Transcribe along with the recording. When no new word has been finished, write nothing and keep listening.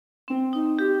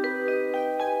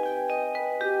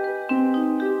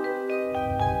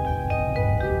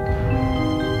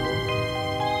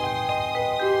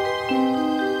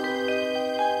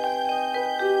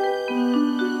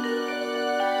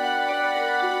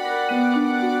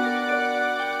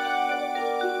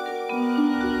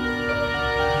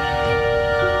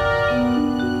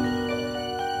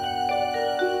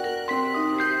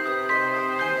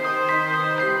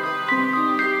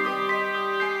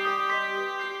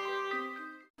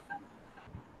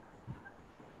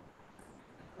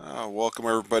Welcome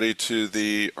everybody to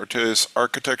the Ortelius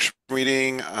architecture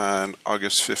meeting on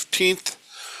August 15th.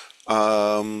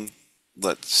 Um,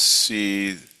 let's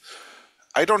see.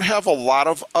 I don't have a lot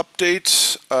of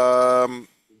updates.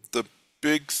 The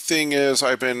big thing is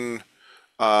I've been,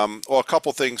 well, a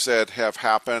couple things that have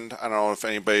happened. I don't know if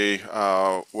anybody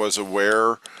was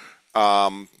aware,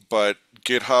 but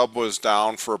GitHub was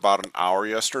down for about an hour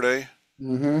yesterday.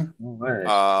 Mm-hmm. All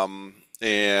right.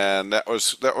 And that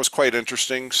was quite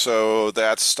interesting. So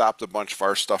that stopped a bunch of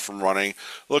our stuff from running.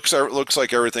 Looks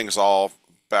like everything's all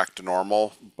back to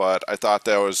normal, but I thought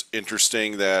that was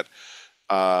interesting that,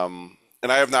 and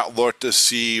I have not looked to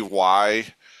see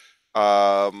why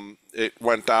it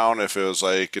went down, if it was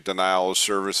like a denial of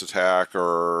service attack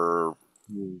or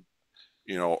Mm.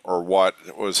 or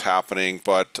what was happening,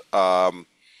 but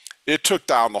it took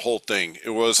down the whole thing. It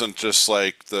wasn't just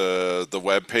like the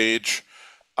web page.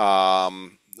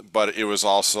 But it was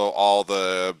also all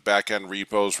the backend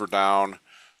repos were down.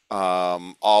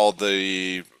 All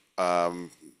the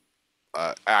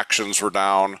actions were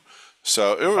down.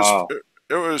 So Wow.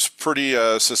 it was pretty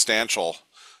substantial.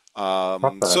 Um,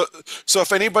 Proper. so so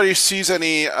if anybody sees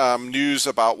any news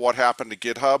about what happened to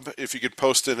GitHub, if you could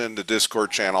post it in the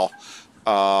Discord channel,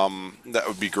 that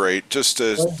would be great. Just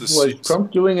to see. Was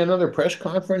Trump doing another press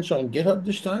conference on GitHub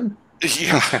this time?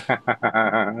 Yeah.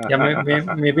 Yeah,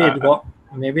 maybe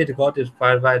it got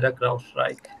inspired by the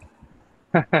CrowdStrike.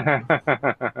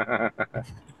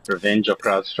 Revenge of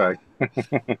CrowdStrike.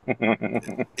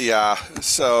 Yeah.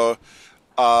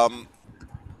 Um,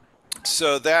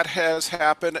 so that has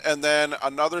happened, and then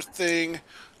another thing,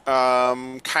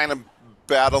 kind of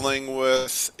battling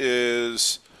with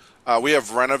is we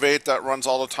have Renovate that runs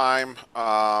all the time,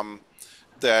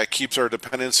 that keeps our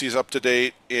dependencies up to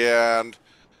date, and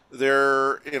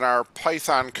there in our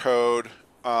Python code,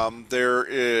 there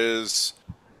is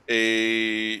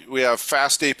we have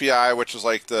Fast API, which is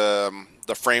like the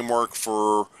framework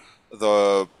for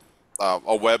the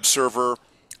a web server,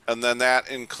 and then that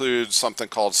includes something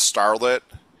called Starlet.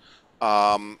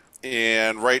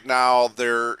 And right now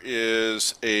there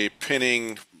is a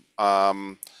pinning, a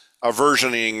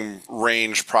versioning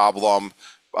range problem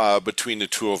between the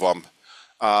two of them.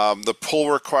 The pull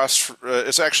request,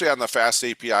 it's actually on the Fast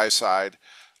API side.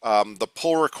 The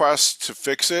pull request to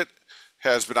fix it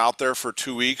has been out there for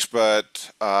 2 weeks,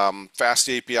 but Fast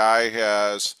API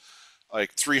has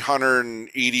like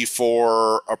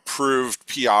 384 approved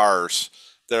PRs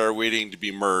that are waiting to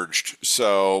be merged.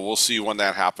 So we'll see when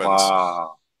that happens.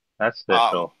 Wow. That's Um,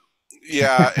 special.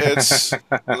 yeah,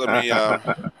 let me.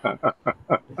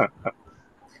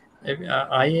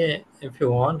 If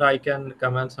you want, I can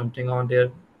comment something on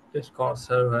their Discord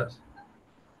server,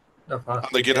 the On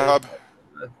fast the API GitHub.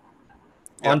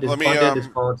 Yeah, on their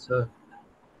Discord server.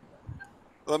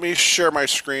 let me share my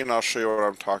screen. I'll show you what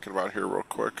I'm talking about here real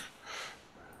quick.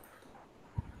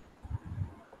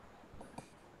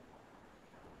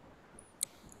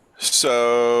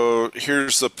 So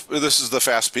this is the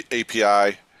Fast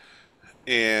API,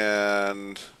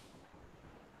 and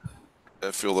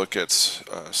if you look at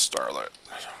Starlet,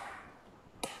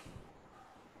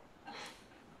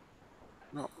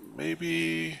 no,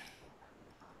 maybe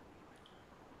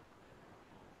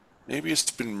it's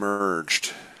been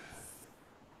merged.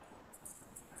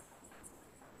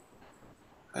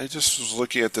 I just was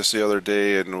looking at this the other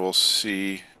day, and we'll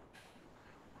see.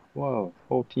 Whoa,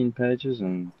 14 pages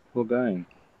and still going.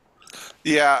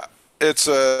 Yeah, it's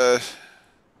a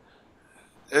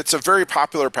very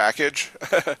popular package.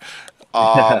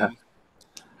 um,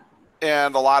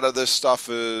 and a lot of this stuff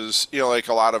is, like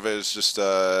a lot of it is just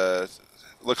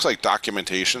looks like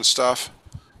documentation stuff.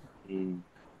 Mm.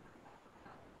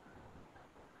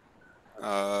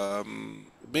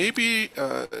 Maybe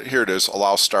here it is.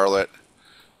 Allow Starlet.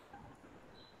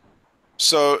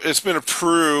 So it's been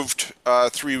approved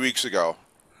 3 weeks ago,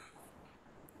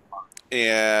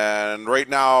 and right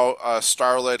now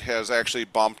Starlet has actually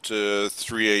bumped to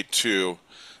 382.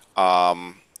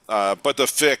 But the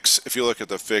fix, if you look at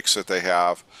the fix that they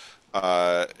have,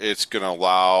 it's going to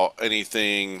allow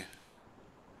anything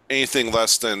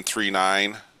less than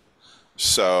 3.9.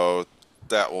 So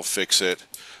that will fix it.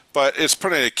 But it's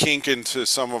putting a kink into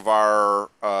some of our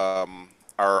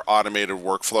automated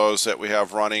workflows that we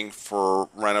have running for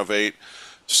Renovate.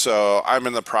 So I'm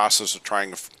in the process of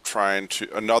trying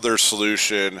to another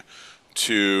solution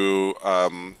to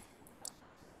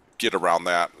get around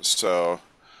that. So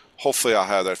hopefully I'll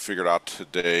have that figured out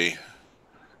today.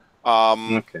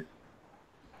 Okay.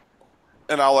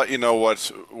 And I'll let you know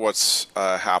what's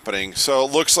happening. So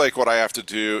it looks like what I have to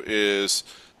do is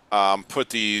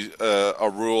put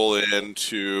a rule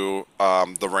into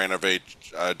the Renovate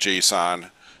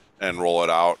JSON and roll it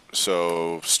out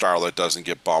so Starlet doesn't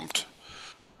get bumped.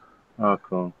 Oh,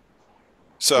 cool.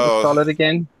 What was So Starlet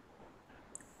again?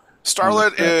 I missed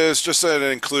Starlet that. is just an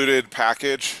included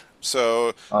package.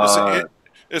 So Uh,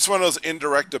 it's one of those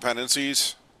indirect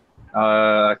dependencies.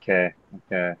 okay,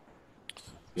 okay.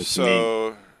 What you mean?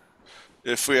 So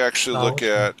if we actually look Sounds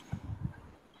at,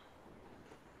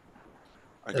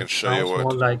 I can it show you sounds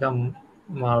more what. like a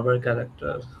Marvel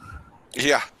character.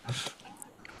 Yeah.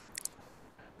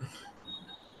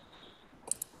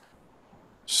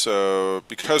 So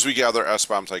because we gather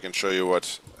SBOMs, I can show you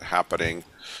what's happening.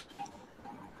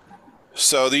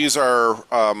 So these are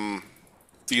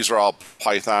all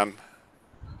Python,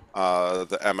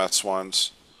 the MS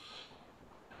ones.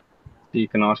 So you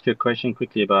can ask your question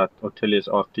quickly about Ortelius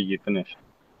after you finish.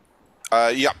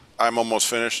 Yep, I'm almost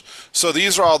finished. So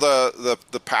these are all the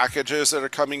packages that are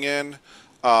coming in,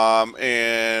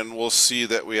 and we'll see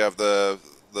that we have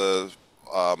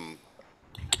um,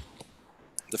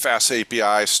 the Fast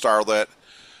API, Starlet.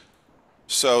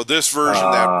 So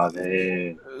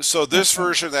There. this Okay.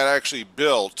 version that actually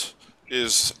built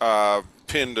is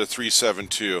pinned to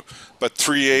 372, but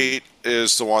 3.8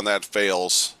 is the one that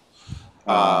fails,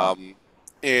 Ah,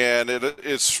 and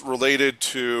it's related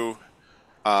to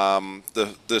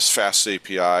this Fast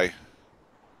API.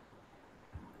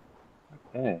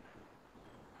 okay.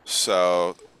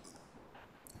 So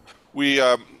we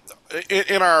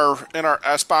in our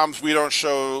SBOMs we don't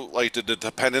show like the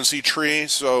dependency tree,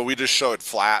 so we just show it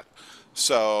flat.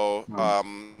 So Hmm.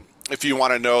 if you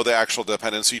want to know the actual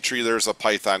dependency tree, there's a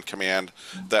Python command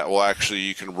that will actually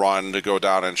you can run to go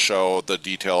down and show the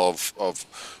detail of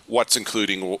what's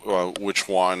including which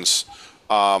ones.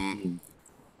 Hmm.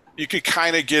 You could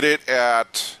kind of get it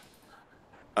at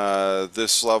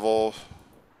this level.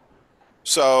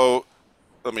 So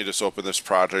let me just open this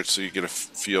project so you get a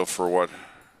feel for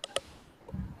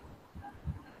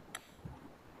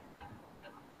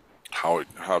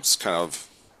how it's kind of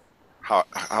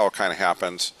how it kind of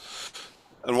happens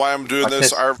and why I'm doing I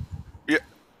this. test. Are yeah,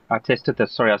 I tested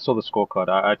this. Sorry, I saw the scorecard.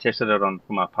 I tested it on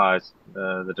for my pies,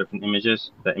 the different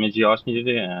images, the image you asked me to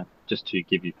do, just to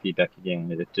give you feedback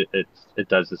again. It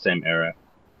does the same error.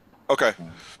 okay.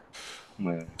 Uh,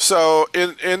 where, So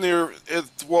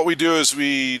what we do is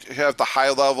we have the high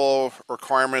level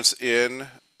requirements in.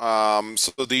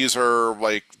 So these are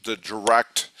like the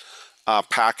direct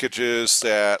packages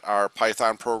that our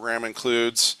Python program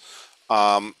includes,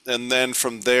 and then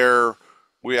from there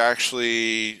we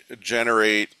actually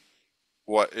generate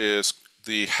what is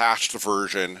the hashed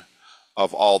version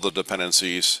of all the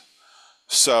dependencies.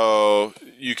 So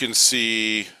you can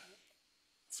see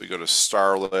if we go to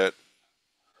Starlet,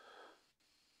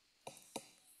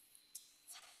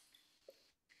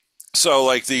 so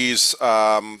like these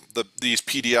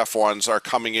PDF ones are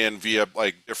coming in via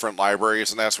like different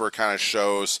libraries, and that's where it kind of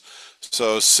shows.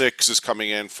 So 6 is coming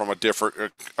in from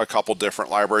a couple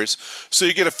different libraries. So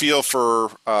you get a feel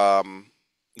for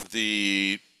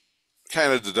the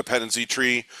kind of the dependency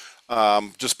tree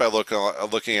just by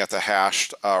looking at the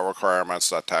hashed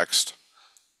requirements.txt.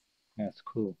 that's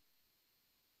cool.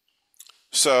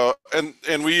 So,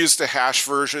 and we use the hash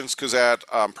versions because that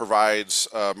provides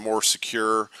more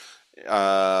secure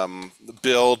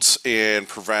builds and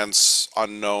prevents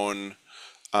unknown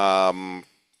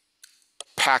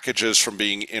packages from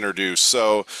being introduced.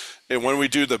 So, and when we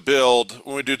do the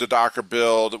Docker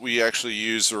build, we actually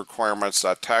use the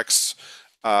requirements.txt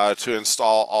to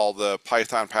install all the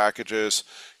Python packages.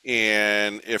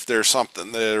 And if there's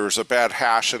a bad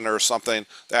hash in there or something,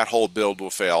 that whole build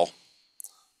will fail.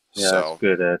 Yeah, that's So,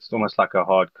 good. It's almost like a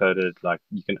hard coded, like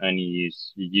you can only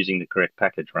use you're using the correct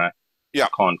package, right? yeah, You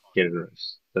can't get it.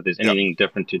 So if there's yeah, anything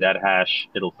different to that hash,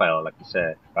 it'll fail, like you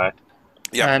said, right?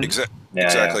 yeah, And Yeah, yeah,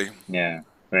 exactly. yeah.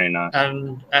 Very nice.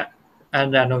 and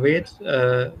and Renovate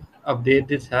update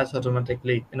this hash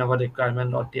automatically in our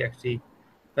requirement.txt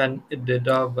when it did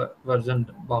a version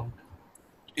bump.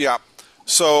 Yeah.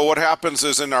 So what happens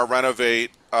is in our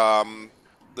Renovate,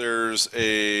 there's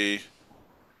a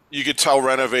you could tell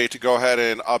Renovate to go ahead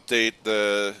and update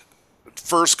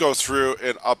first go through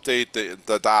and update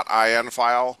the .in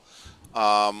file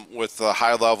with the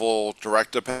high level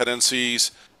direct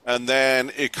dependencies, and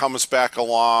then it comes back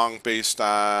along based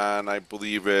on I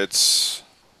believe it's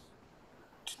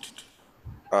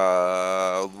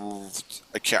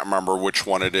I can't remember which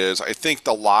one it is. I think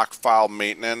the lock file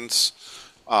maintenance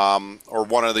or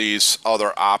one of these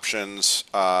other options.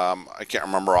 I can't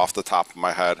remember off the top of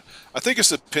my head. I think it's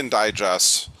the pin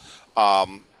digest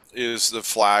is the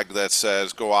flag that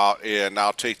says go out and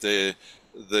now take the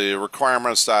the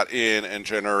requirements.in and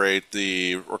generate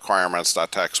the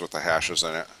requirements.text with the hashes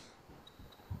in it.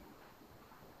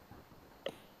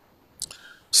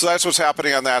 So that's what's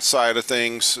happening on that side of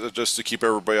things, just to keep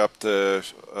everybody up to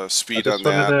I speed on just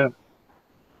wanted that. to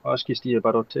ask you, Steve,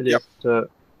 about Yep, Ortelius. So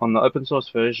on the open source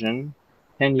version,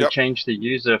 can you yep. change the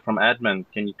user from admin?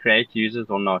 Can you create users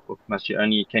or not? Or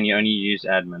can you only use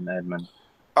admin?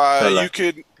 You Solo.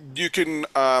 can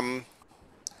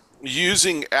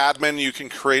using admin, you can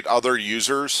create other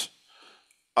users,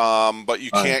 but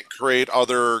you Oh, can't create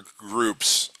other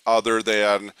groups other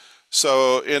than.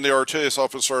 So in the Ortelius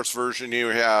open source version, you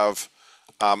have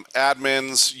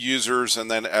admins, users, and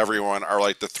then everyone are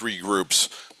like the three groups.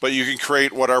 But you can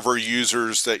create whatever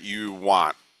users that you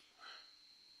want.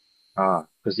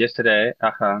 because yesterday,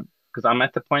 because I'm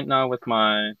at the point now with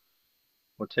my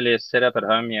Ortelius setup at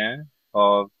home here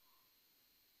of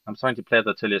I'm starting to play with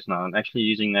Ortelius now. I'm actually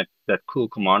using that cool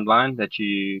command line that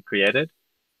you created,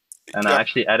 and I Yep.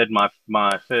 actually added my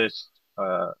first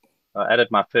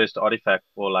artifact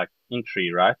for like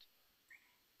entry, right?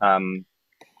 Um,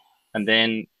 and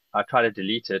then I tried to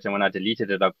delete it, and when I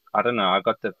deleted it, I don't know, I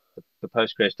got the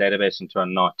Postgres database into a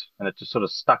knot, and it just sort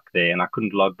of stuck there, and I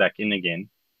couldn't log back in again.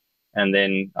 And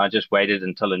then I just waited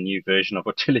until a new version of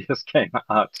Ortelius came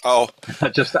out. Oh, I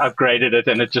just upgraded it,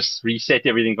 and it just reset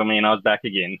everything for me, and I was back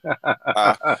again.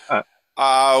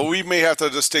 uh, we may have to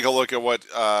just take a look at what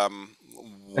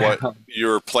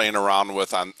you're playing around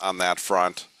with on that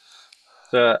front.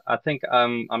 So I think I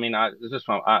mean this is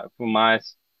for my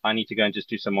I need to go and just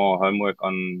do some more homework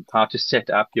on how to set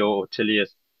up your Ortelius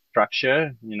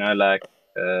structure. You know, like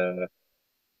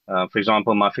for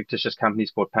example, my fictitious company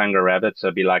is called Panga Rabbit. So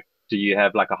it'd be like, do you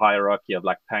have like a hierarchy of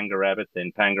like Panga Rabbit,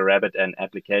 then Panga Rabbit and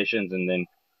applications, and then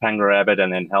Panga Rabbit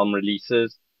and then Helm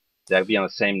releases? That'd be on the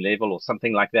same level or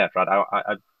something like that, right?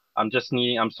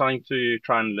 I'm starting to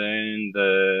try and learn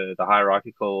the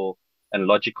hierarchical and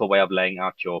logical way of laying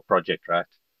out your project, right?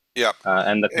 Yep.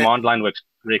 And the Eh, command line works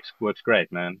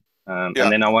great, man. And yeah.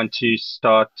 then I want to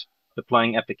start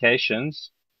deploying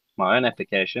applications, my own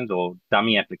applications or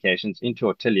dummy applications into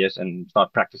Ortelius and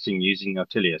start practicing using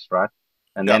Ortelius, right?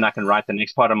 And Yep. then I can write the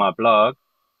next part of my blog,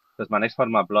 because my next part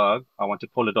of my blog, I want to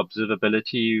call it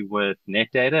observability with net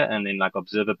data and then like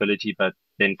observability, but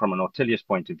then from an Ortelius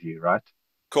point of view, right?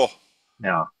 Cool.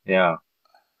 Yeah, yeah.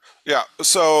 Yeah.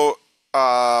 So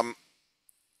um,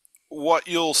 what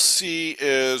you'll see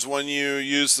is when you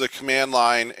use the command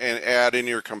line and add in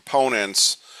your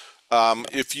components,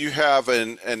 if you have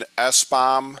an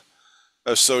SBOM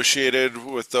associated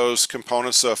with those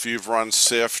components, so if you've run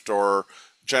Sift or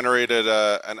generated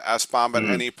an SBOM at Mm,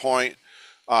 any point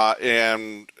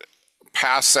and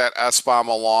pass that SBOM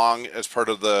along as part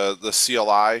of the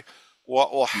CLI,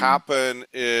 what will mm, happen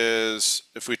is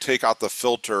if we take out the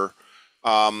filter,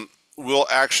 we'll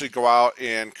actually go out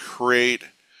and create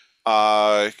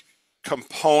uh,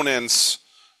 components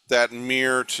that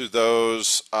mirror to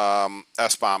those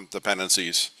SBOM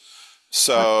dependencies.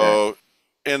 okay. So,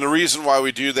 and the reason why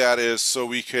we do that is so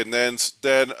we can then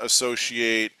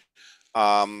associate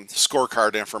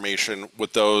scorecard information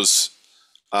with those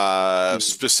Mm,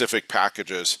 specific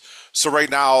packages. So right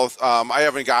now, I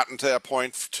haven't gotten to that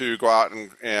point to go out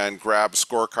and grab a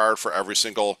scorecard for every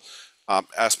single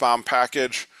SBOM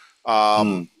package. Um,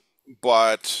 mm,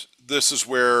 but this is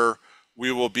where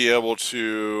we will be able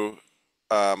to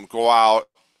go out,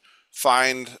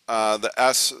 find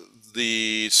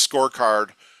the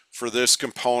scorecard for this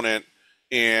component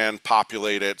and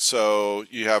populate it so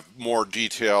you have more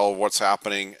detail what's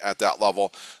happening at that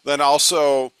level. Then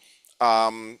also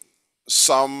um,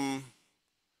 some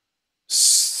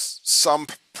some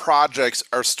projects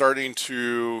are starting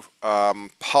to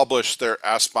publish their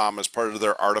SBOM as part of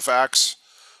their artifacts.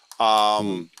 Um,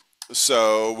 mm,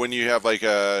 so when you have like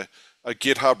a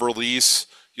GitHub release,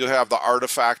 you'll have the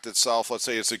artifact itself. Let's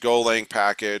say it's a Golang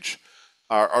package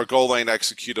or Golang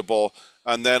executable,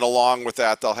 and then along with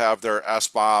that, they'll have their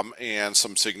SBOM and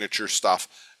some signature stuff,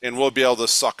 and we'll be able to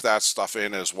suck that stuff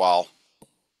in as well.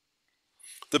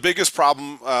 The biggest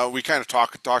problem we kind of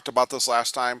talked about this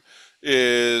last time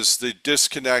is the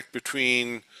disconnect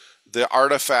between the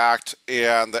artifact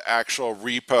and the actual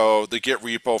repo, the Git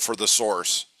repo for the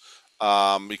source,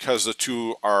 because the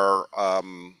two aren't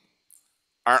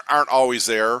always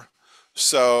there.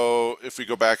 So if we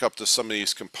go back up to some of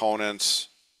these components,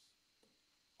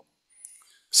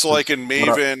 so like because in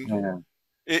Maven, yeah,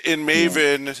 in yeah.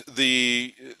 Maven,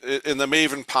 in the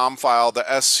Maven POM file, the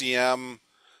SCM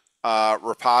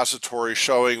repository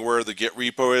showing where the Git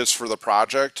repo is for the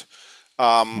project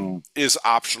Mm, is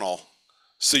optional.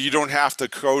 So you don't have to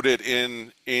code it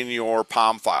in your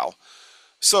POM file.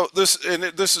 So this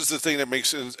is the thing that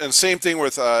makes it, and same thing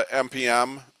with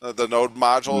npm, the node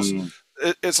modules. Mm,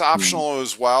 It's mm, optional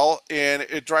as well, and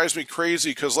it drives me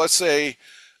crazy because let's say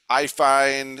I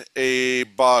find a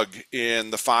bug in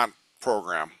the font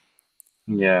program.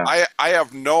 yeah, I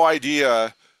have no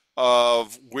idea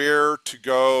of where to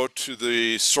go to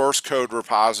the source code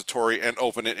repository and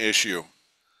open an issue.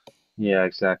 yeah,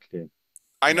 exactly.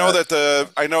 I know that That's the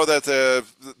I know that the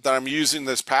that I'm using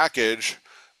this package,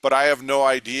 but I have no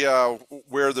idea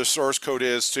where the source code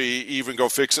is to even go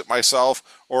fix it myself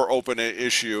or open an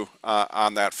issue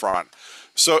on that front.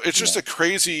 So it's just yeah, a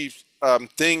crazy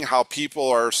thing how people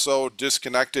are so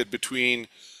disconnected between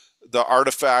the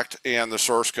artifact and the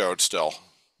source code still.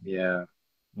 yeah,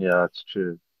 yeah. It's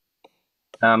true.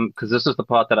 Because this is the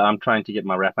part that I'm trying to get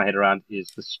wrap my head around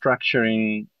is the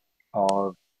structuring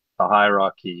of the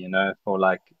hierarchy, for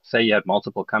like, say you have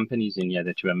multiple companies in here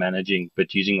that you are managing,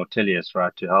 but using Ortelius,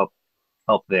 right, to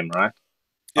help them, right?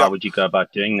 How Yep. would you go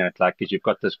about doing that? Like, because you've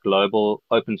got this global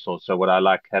open source. So would I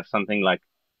like have something like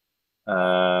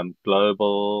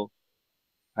global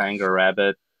Panga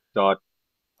Rabbit dot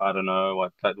I don't know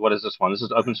what is this one? This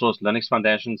is open source Linux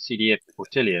Foundation CDF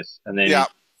Ortelius, and Yeah. then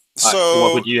what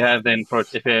So would you have then for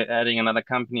if you're adding another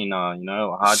company now?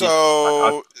 How do you how,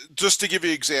 so just to give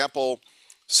you an example,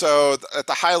 so at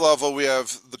the high level we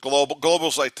have the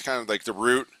global's like kind of like the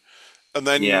root, and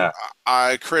then yeah,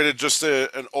 I created just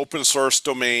an open source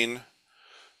domain.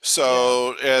 yeah,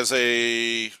 So as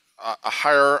a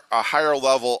higher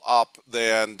level up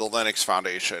than the Linux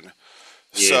Foundation.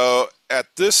 yes, So at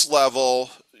this level,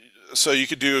 so you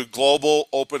could do global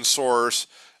open source,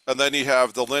 and then you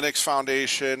have the Linux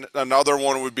Foundation. Another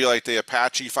one would be like the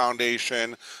Apache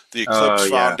Foundation, the oh Eclipse yeah,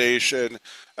 Foundation,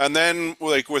 and then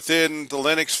like within the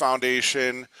Linux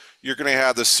Foundation, you're going to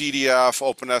have the CDF,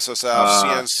 OpenSSF, okay,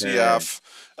 CNCF,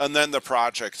 and then the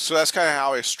project. So that's kind of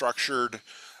how I structured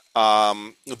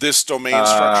this domain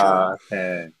structure.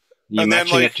 okay. You're And then matching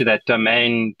like it to that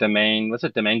domain. What's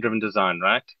it? Domain driven design,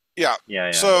 right? yeah.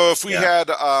 Yeah, yeah, So if we yeah. had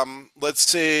let's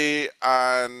say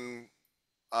on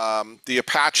the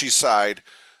Apache side,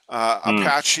 Mm,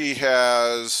 Apache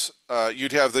has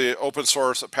you'd have the open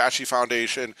source Apache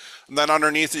Foundation, and then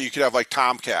underneath it you could have like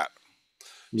Tomcat.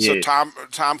 So yes.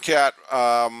 Tomcat,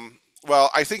 well,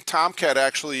 I think Tomcat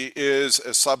actually is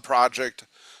a sub project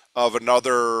of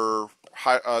another.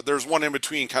 There's one in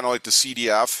between, kind of like the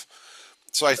CDF.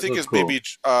 So I think Oh, it's cool. maybe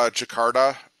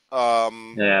Jakarta,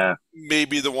 Yeah.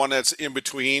 maybe the one that's in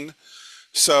between.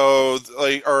 So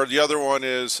like, or the other one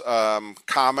is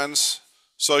Commons.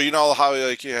 So you know how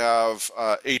like you have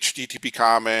HTTP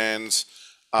Commons,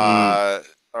 Mm, uh,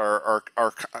 or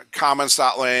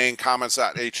Commons.lang,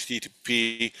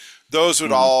 Commons.http. Those would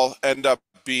mm, all end up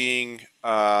being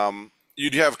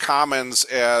you'd have Commons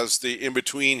as the in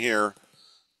between here.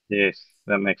 yes,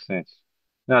 that makes sense.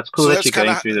 No, it's cool So that that's you're kind going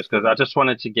of through this because I just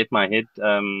wanted to get my head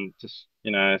just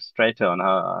straighter on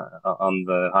how on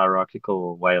the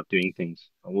hierarchical way of doing things,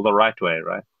 or the right way,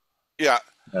 right? yeah.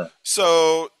 Yeah.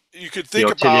 So you could The think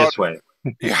about Ortelius way.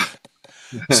 yeah.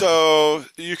 So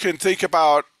you can think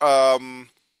about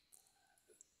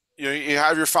you know, you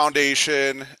have your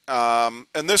foundation, and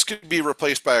this could be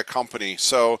replaced by a company.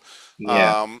 So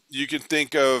Yeah. you can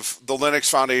think of the Linux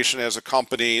Foundation as a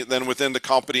company. Then within the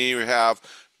company, you have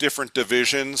different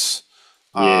divisions.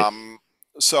 Yes. Um,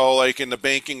 so, like in the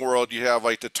banking world, you have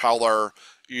like the teller,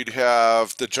 you'd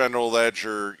have the general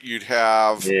ledger, you'd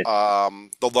have Yes.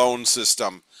 the loan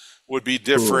system. Would be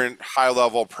Cool. different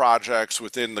high-level projects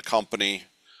within the company,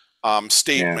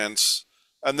 Yeah. statements.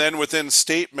 And then within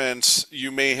statements,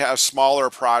 you may have smaller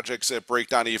projects that break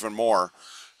down even more.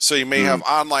 So you may have Mm,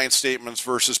 online statements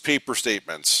versus paper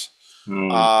statements,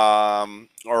 mm,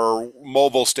 or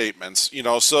mobile statements. You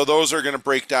know, so those are going to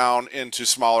break down into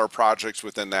smaller projects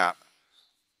within that.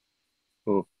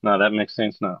 cool. No, that makes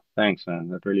sense now. Thanks, man.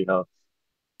 That really helps.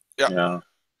 Yeah, Yeah.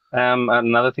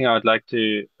 Another thing I would like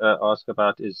to ask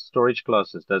about is storage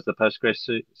classes. Does the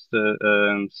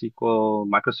SQL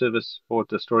microservice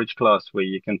support a storage class where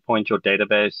you can point your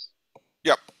database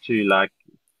yep, to like,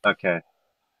 okay,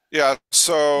 yeah.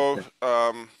 So okay.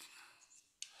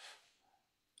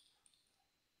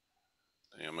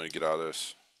 I'm going to get out of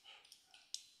this.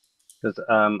 Because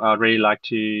I'd really like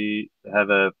to have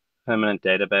a permanent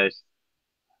database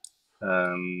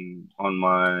on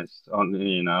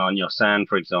your SAN,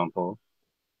 for example,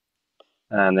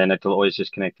 and then it'll always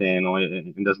just connect in. Or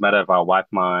it doesn't matter if I wipe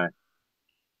my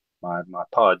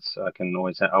pods, I can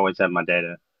always have my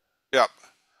data. Yep.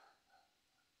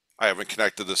 I haven't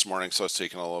connected this morning, so it's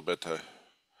taking a little bit to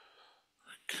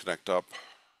connect up.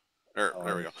 There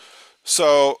we go. Always.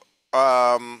 So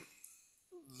um,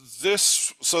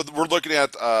 So we're looking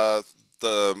at the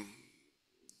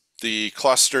the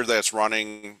cluster that's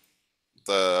running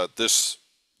this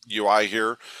UI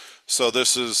here. So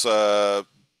this is the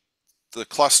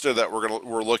cluster that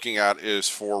we're looking at is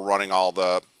for running all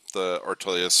the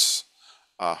Ortelius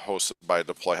hosted by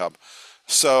Deploy Hub.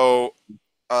 So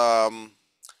um,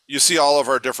 you see all of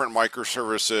our different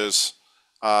microservices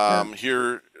Yeah.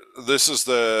 here. This is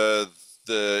the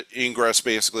ingress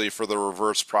basically for the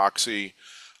reverse proxy,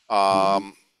 Mm-hmm.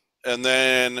 and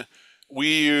then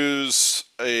we use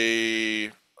a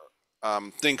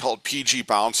thing called PG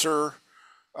Bouncer.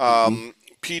 Mm-hmm.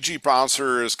 PG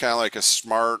Bouncer is kind of like a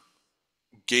smart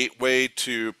gateway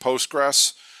to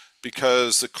Postgres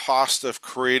because the cost of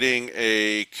creating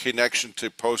a connection to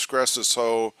Postgres is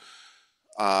so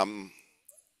um,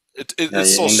 Yeah,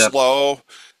 it's you so end up, slow.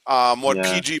 What yeah.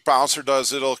 PG Bouncer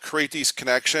does, it'll create these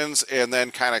connections and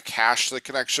then kind of cache the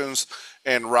connections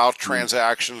and route Mm.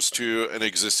 transactions to an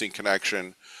existing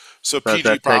connection. So So PG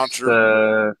that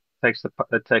Bouncer, it takes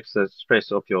the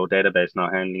stress off your database now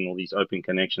handling all these open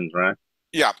connections, right?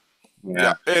 yeah,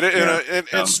 yeah, Yeah. Yeah. and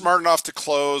it's smart enough to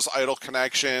close idle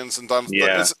connections and done.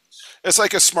 Yeah. It's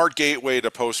like a smart gateway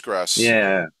to Postgres.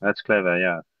 Yeah. That's clever.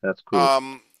 Yeah. That's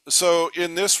cool. So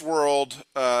in this world,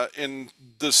 in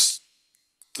this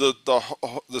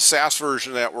the SaaS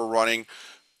version that we're running,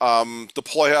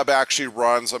 Deploy Hub actually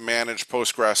runs a managed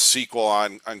Postgres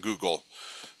SQL on Google.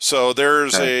 So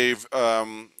there's Okay.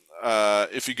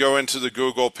 if you go into the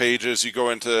Google pages, you go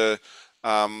into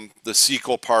the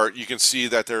SQL part, you can see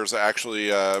that there's actually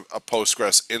a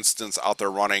Postgres instance out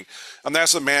there running, and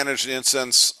that's a managed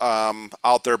instance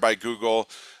out there by Google.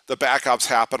 The backups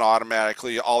happen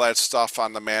automatically. All that stuff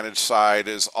on the managed side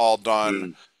is all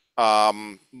done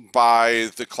Mm.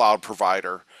 by the cloud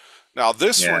provider. Now,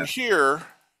 this one Yeah. here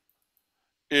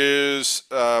is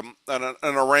an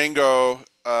Arango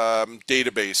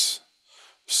database.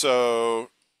 So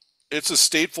it's a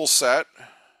stateful set.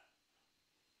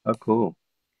 Oh, cool.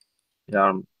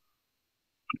 Yeah.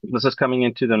 This is coming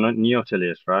into the new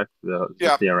Ortelius, right? This is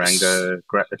Yeah. the Arango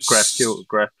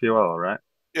GraphQL, right?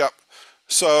 Yep.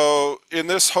 So in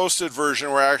this hosted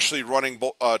version, we're actually running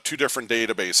two different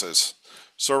databases.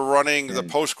 So we're running the Okay.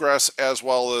 Postgres as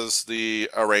well as the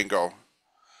Arango.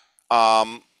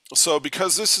 Um, so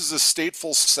because this is a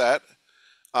stateful set,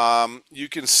 you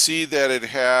can see that it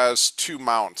has two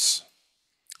mounts.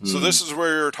 So Mm. this is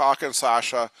where you're talking,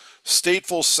 Sasha.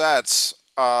 Stateful sets,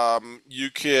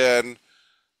 you can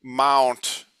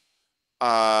mount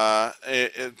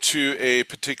to a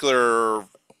particular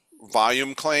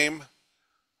volume claim.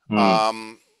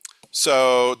 Mm.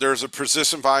 So there's a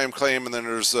persistent volume claim, and then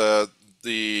there's the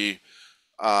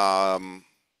um,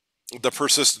 the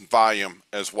persistent volume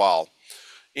as well.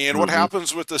 And what Mm-hmm.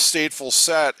 happens with the stateful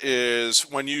set is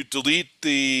when you delete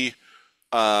there's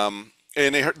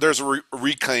a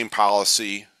reclaim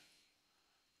policy.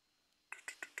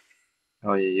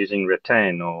 Oh, you're using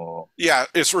retain or Yeah,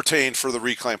 it's retained for the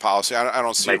reclaim policy. I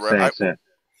don't see it makes right. sense. Yeah.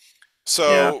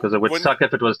 Yeah, So because it would when suck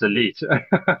if it was delete.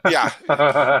 yeah,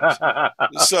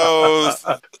 so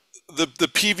the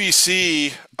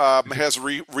PVC has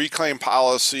a reclaim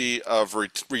policy of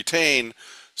retain.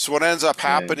 So what ends up Okay.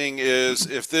 happening is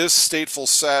if this stateful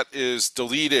set is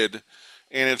deleted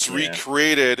and it's Yeah.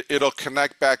 recreated, it'll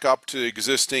connect back up to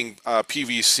existing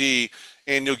PVC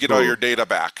and you'll get all your Cool. data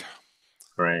back.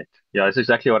 Great. Yeah, it's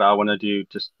exactly what I want to do,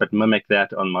 just but mimic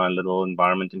that on my little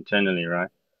environment internally, right?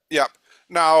 Yep.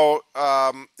 Now,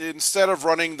 instead of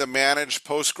running the managed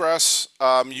Postgres,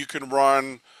 you can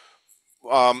run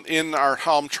in our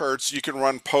Helm charts, you can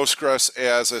run Postgres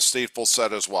as a stateful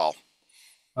set as well.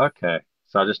 Okay.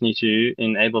 So I just need to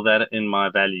enable that in my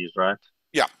values, right?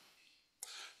 Yeah.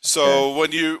 Okay. So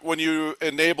when you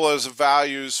enable as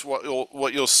values,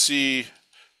 what you'll see,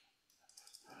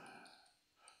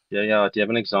 Yeah, yeah. Do you have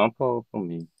an example for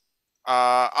me?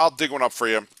 I'll dig one up for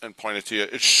you and point it to you.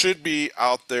 It should be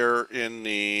out there in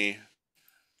the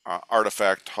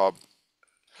artifact hub.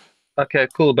 Okay,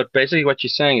 cool. But basically what you're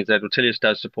saying is that Ortelius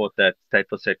does support that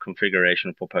stateful set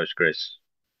configuration for Postgres,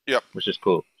 Yep. which is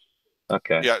cool.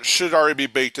 Okay. Yeah, it should already be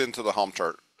baked into the Helm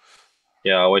chart.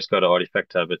 Yeah, I always go to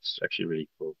Artifact Hub. It's actually really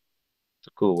cool. It's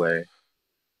a cool way.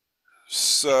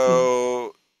 Hmm.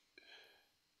 So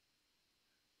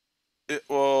it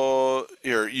will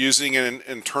here using an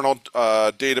internal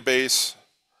database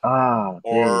Ah,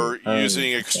 there. or Oh, using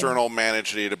okay. external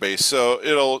managed database. So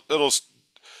it'll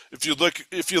if you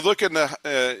look in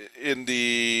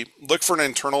the look for an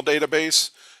internal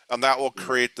database, and that will Hmm.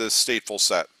 create the stateful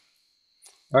set.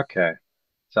 Okay.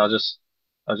 So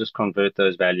I'll just convert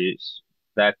those values,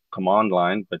 that command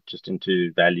line, but just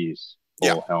into values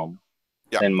Yeah, for Helm.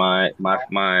 Yeah, then my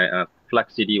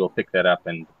Flux CD will pick that up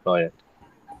and deploy it.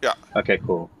 yeah. Okay,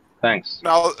 cool. Thanks.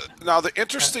 Now the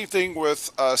interesting thing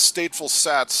with stateful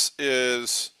sets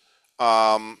is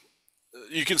um,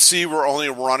 you can see we're only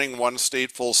running one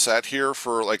stateful set here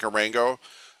for like a Rango.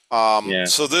 Yeah,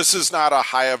 So this is not a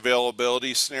high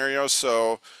availability scenario.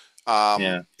 So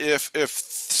yeah, if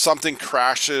something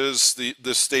crashes the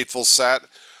stateful set,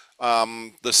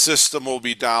 the system will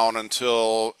be down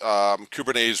until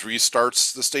Kubernetes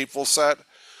restarts the stateful set.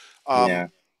 Um, yeah.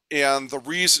 and the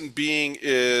reason being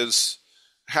is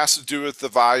has to do with the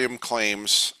volume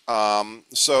claims.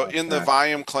 So in the Okay.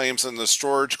 volume claims in the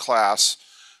storage class,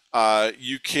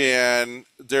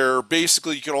 they're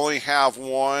basically you can only have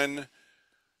one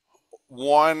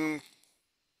one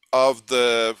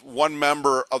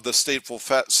member of the stateful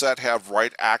set have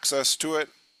write access to it.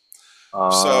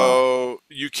 Ah, So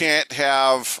you can't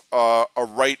have a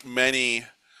write many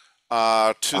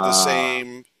to the ah,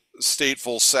 same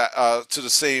stateful set to the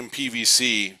same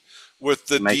PVC with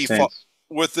the makes default sense.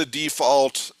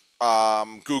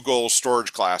 Google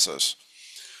storage classes.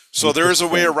 So there is a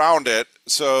way Interesting. around it.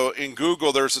 So in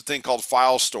Google, there's a thing called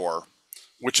File Store,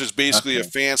 which is basically a Okay.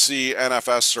 fancy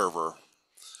NFS server.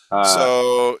 Uh,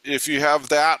 So if you have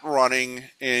that running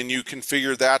and you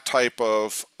configure that type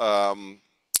of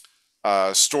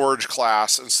storage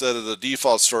class instead of the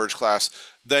default storage class,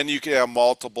 then you can have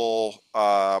multiple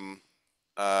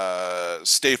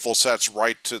stateful sets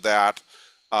right to that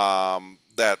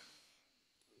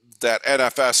that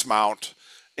NFS mount,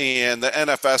 and the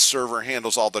NFS server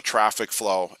handles all the traffic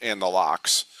flow and the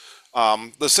locks.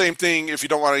 The same thing if you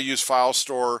don't want to use file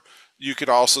store, you could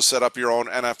also set up your own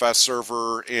NFS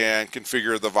server and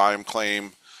configure the volume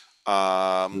claim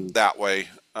mm, that way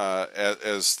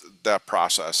as that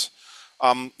process.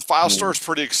 File store mm. is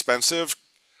pretty expensive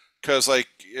because like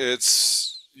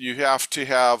it's you have to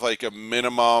have like a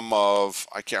minimum of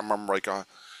I can't remember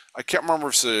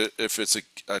if it's a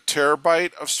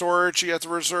terabyte of storage you have to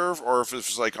reserve or if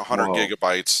it's like 100 Whoa.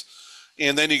 gigabytes,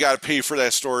 and then you got to pay for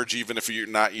that storage even if you're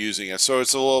not using it. So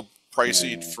it's a little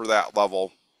pricey Yeah, for that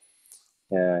level.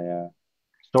 yeah, yeah.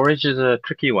 Storage is a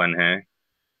tricky one, hey?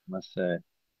 Must say.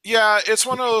 Yeah, it's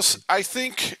one Bit of those.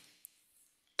 tricky.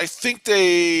 I think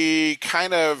they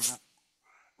kind of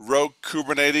wrote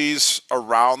Kubernetes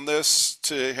around this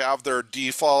to have their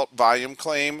default volume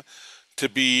claim to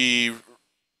be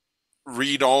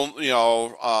read only,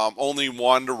 only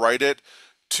one to write it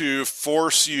to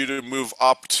force you to move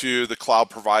up to the cloud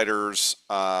providers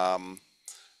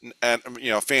and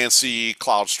fancy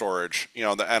cloud storage,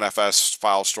 the NFS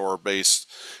file store based,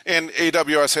 and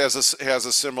AWS has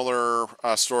a similar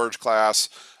storage class.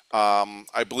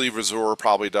 I believe Azure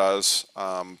probably does.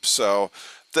 So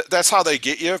that's how they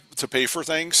get you to pay for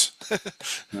things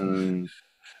Mm.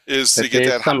 is to But get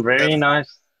that.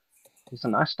 there's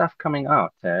some nice stuff coming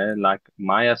out, eh? Like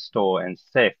Maya Store and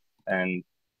Ceph and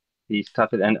these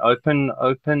type of, and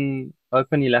open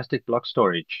elastic block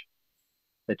storage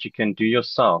that you can do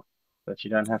yourself, but you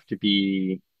don't have to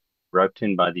be roped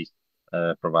in by these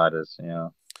providers,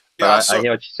 But Yeah. I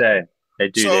hear what you say. They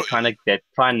do. So They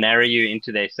try and narrow you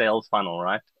into their sales funnel,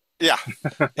 right? yeah,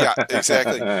 yeah,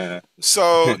 exactly.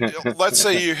 So let's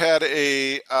say you had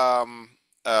a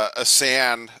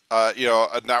SAN,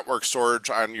 a network storage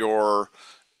on your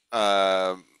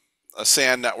uh, a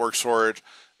SAN network storage,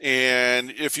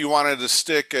 and if you wanted to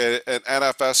stick an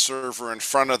NFS server in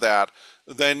front of that,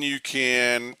 then you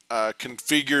can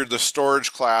configure the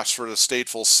storage class for the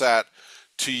stateful set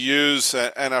to use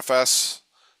an NFS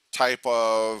type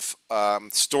of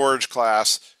storage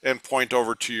class and point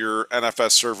over to your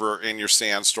NFS server in your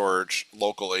SAN storage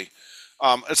locally.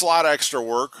 It's a lot of extra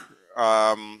work.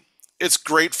 It's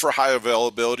great for high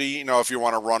availability, if you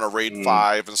want to run a RAID Mm,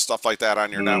 5 and stuff like that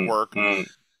on your mm, network. mm,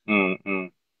 mm,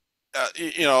 mm,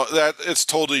 That it's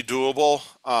totally doable,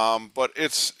 but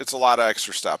it's a lot of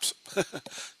extra steps.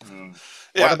 mm.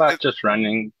 What Yeah. about just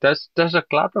running? Does a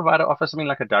cloud provider offer something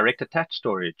like a direct attached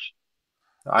storage?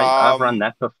 I've run Um,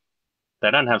 that before.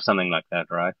 They don't have something like that,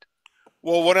 right?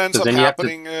 well, what ends Because up then you have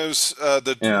to, happening is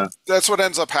yeah. that's what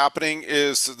ends up happening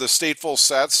is the stateful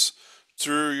sets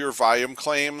through your volume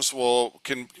claims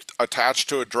can attach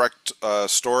to a direct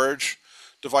storage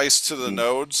device to the Mm.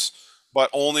 nodes, but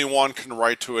only one can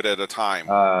write to it at a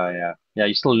time. Yeah. Yeah,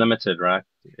 you're still limited, right?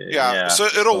 Yeah, Yeah, so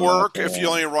you're it'll still work if you limited.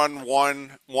 only run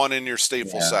one in your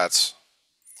stateful Yeah. sets.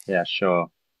 Yeah,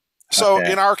 sure. So Okay.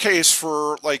 in our case,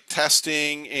 for like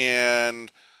testing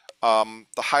and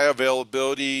the high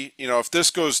availability, if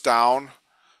this goes down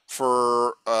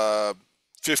for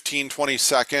 15, 20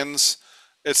 seconds,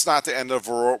 it's not the end of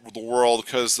the world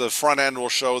because the front end will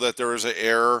show that there is an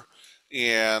error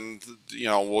and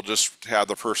we'll just have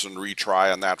the person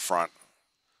retry on that front.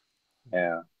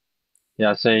 Yeah.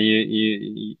 Yeah, so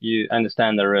you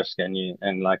understand the risk,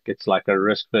 and like it's like a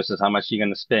risk versus how much you're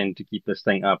going to spend to keep this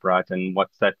thing up, right? And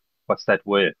what's that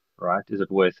worth, right? Is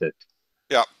it worth it?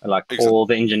 Yeah, Like exa- all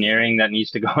the engineering that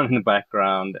needs to go on in the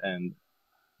background and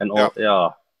yeah. all, yeah,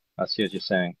 I see what you're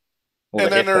saying. All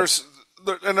And the then effort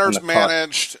and there's the cost.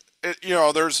 managed.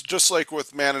 There's just like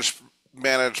with managed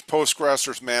Postgres,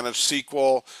 there's managed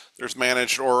SQL, there's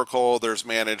managed Oracle, there's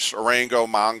managed Orango,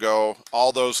 Mongo.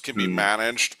 All those can be Hmm.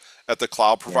 managed at the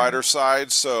cloud Yeah, provider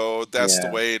side. So that's the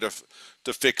yeah, way to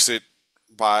fix it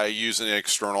by using an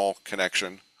external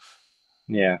connection.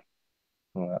 yeah.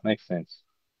 Well, that makes sense.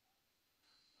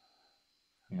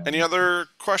 Yeah, that Any makes other sense.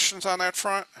 questions on that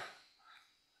front?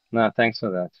 No, thanks for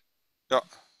that. Yeah.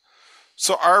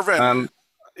 So Arvin, Um,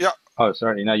 yeah, oh,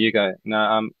 sorry. No, you go.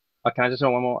 No, can I just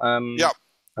know one more? yeah,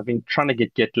 I've been trying to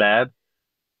get GitLab.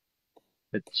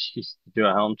 But she's to do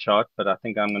a Helm chart, but I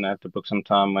think I'm gonna have to book some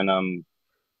time when I'm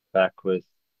back with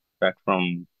back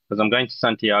from because I'm going to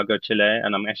Santiago, Chile,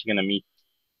 and I'm actually gonna meet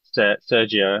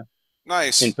Sergio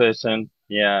in nice. person.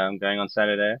 Yeah, I'm going on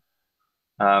Saturday.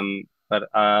 But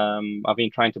I've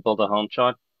been trying to build a Helm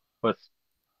chart with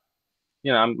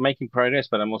I'm making progress,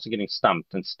 but I'm also getting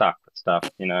stumped and stuck with stuff.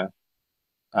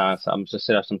 So I'm just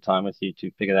set up some time with you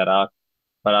to figure that out.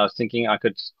 But I was thinking I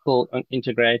could still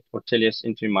integrate Ortelius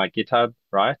into my GitHub,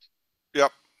 right?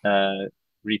 Yep, uh,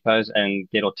 repos and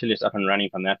get Ortelius up and running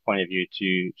from that point of view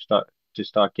to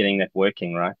start getting that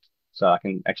working, right? So I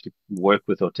can actually work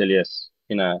with Ortelius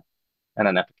in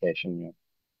an application. Yeah.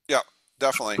 yep,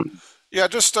 definitely. Yeah,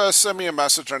 just send me a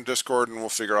message on Discord and we'll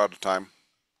figure out a time.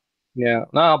 Yeah.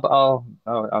 No, but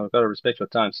I've got to respect your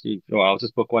time, Steve. Well, I'll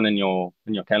just book one in your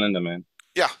calendar, man.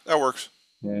 Yeah, that works.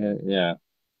 Yeah, yeah.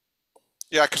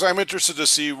 Yeah, because I'm interested to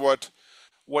see what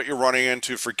you're running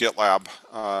into for GitLab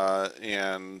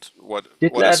and what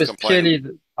GitLab it's is complaining.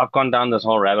 purely I've gone down this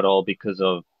whole rabbit hole because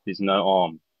of there's no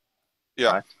ARM,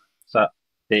 Yeah, right? So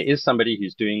there is somebody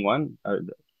who's doing one,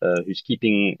 who's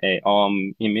keeping a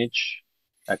ARM image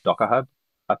at Docker Hub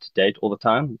up to date all the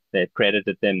time. They've created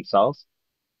it themselves.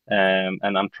 And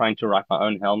I'm trying to write my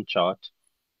own Helm chart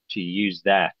to use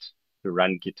that to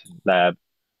run GitLab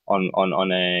on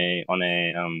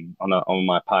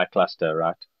my Pi cluster,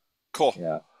 right? cool.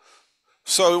 Yeah.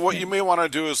 So what Yeah. you may want to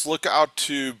do is look out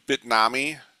to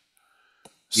Bitnami.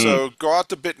 Mm. So go out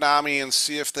to Bitnami and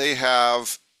see if they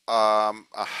have a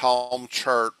Helm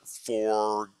chart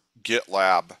for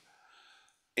GitLab.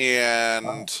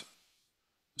 Wow. And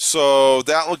so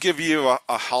that will give you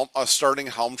a starting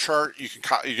Helm chart. You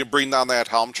can bring down that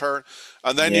Helm chart,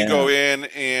 and then you go Yeah. in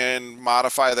and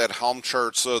modify that Helm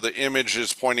chart so the image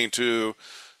is pointing to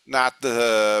not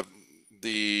the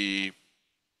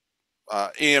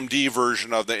AMD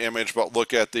version of the image, but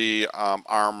look at the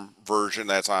ARM version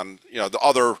that's on the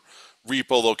other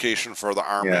repo location for the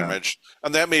ARM Yeah. image,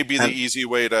 and that may be the And easy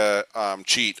way to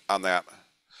cheat on that.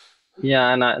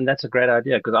 yeah, and that's a great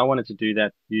idea because I wanted to do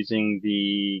that using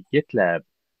the GitLab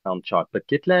Helm chart. But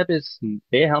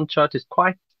their Helm chart is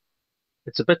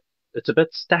it's a bit it's a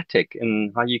bit static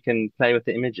in how you can play with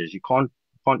the images. You can't,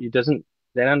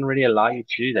 they don't really allow you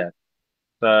to do that.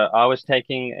 So I was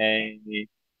taking a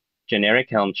generic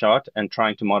Helm chart and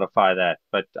trying to modify that.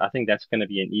 But I think that's going to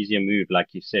be an easier move, like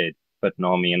you said, but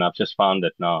Nami, and I've just found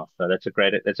it now. So that's a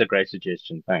great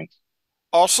suggestion. Thanks.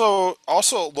 Also,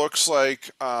 it looks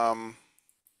like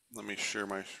let me share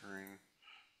my screen.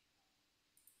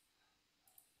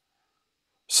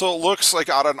 So it looks like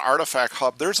out on Artifact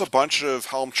Hub, there's a bunch of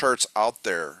Helm charts out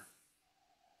there.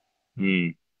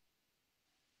 Hmm.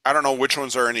 I don't know which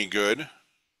ones are any good.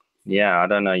 Yeah, I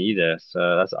don't know either. So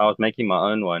I was making my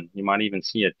own one. You might even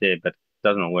see it there, but it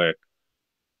doesn't work.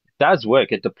 It does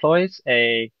work. It deploys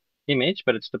a image,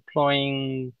 but it's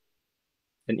deploying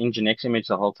an Nginx image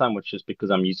the whole time, which is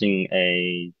because I'm using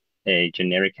a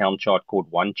generic Helm chart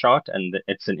called one chart, and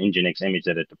it's an Nginx image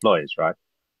that it deploys, right?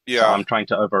 So Yeah, I'm trying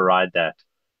to override that,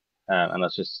 and I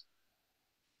was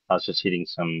just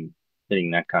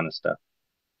hitting that kind of stuff.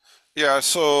 yeah.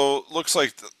 So looks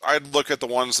like I'd look at the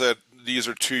ones that these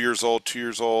are 2 years old, 2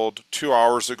 years old, 2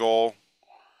 hours ago.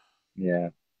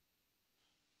 Yeah,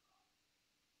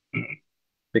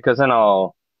 because then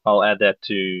I'll add that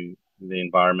to the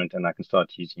environment, and I can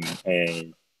start using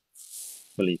a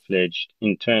fully fledged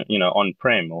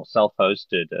on-prem or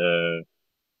self-hosted,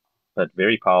 but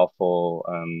very powerful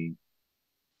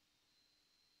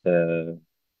uh,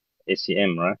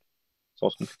 SCM, right?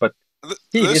 Source control. But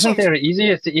Steve, This isn't one's there the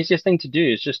easiest thing to do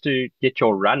is just to get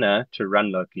your runner to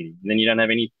run locally. Then you don't have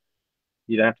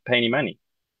to pay any money.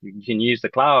 You can use the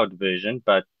cloud version,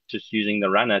 but just using the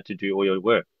runner to do all your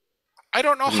work. I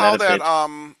don't know Isn't how that a bit?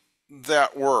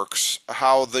 that works,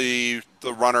 how the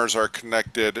runners are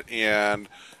connected, and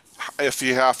if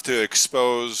you have to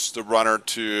expose the runner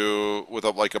to with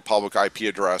like a public IP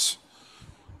address.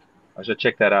 I should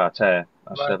check that out. Hey,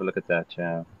 I should But have a look at that.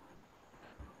 Yeah.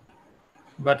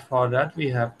 but for that we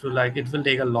have to like it will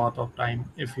take a lot of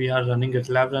time. If we are running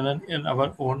GitLab runner in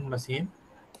our own machine,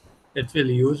 it will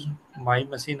use my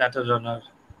machine as a runner.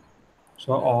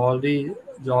 So all the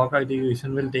job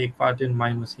aggregation will take part in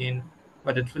my machine,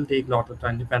 but it will take a lot of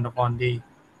time depend upon the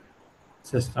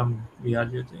system we are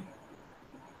using.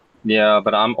 Yeah,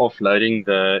 but I'm offloading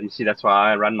you see, that's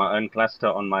why I run my own cluster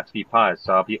on my 3 Pis.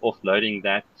 So I'll be offloading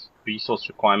that resource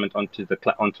requirement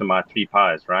onto my 3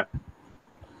 Pis, right?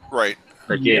 Right.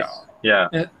 But Yeah. yes, yeah.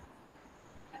 Uh,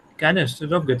 Can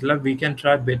instead of GitLab we can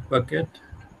try Bitbucket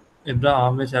if the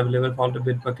ARM is available for the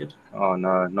Bitbucket. Oh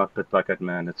no, not Bitbucket,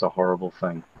 man. It's a horrible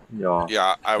thing. Yeah.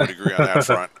 Yeah, I would agree on that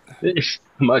front. It's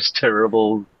the most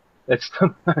terrible. It's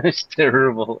the most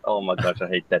terrible. Oh my gosh, I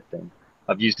hate that thing.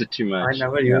 I've used it too I much.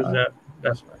 never use Yeah. that.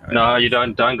 That's why I No, don't. you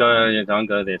don't go. You don't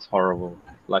go there. It's horrible.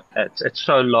 Like it's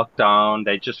so locked down.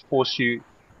 They just force you.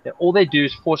 All they do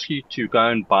is force you to go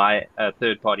and buy a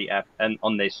third party app and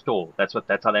on their store. That's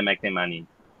how they make their money.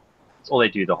 That's all they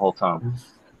do the whole time.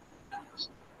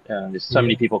 There's so Yeah.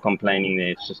 many people complaining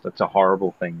there. It's a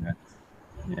horrible thing, man.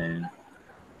 Yeah.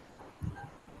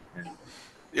 Yeah.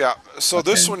 Yeah. So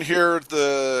this Okay. one here,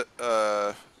 the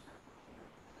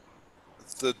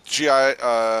GI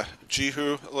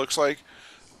Jihu, it looks like.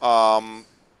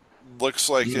 Looks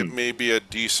like it Hmm. may be a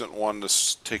decent one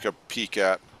to take a peek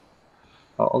at.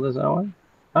 How old is that one?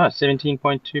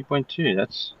 17.2.2.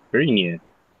 That's very new.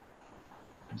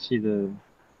 Let's see the.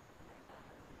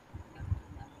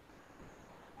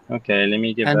 Okay, let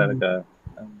me give that a And go.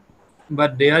 Um,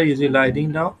 but they are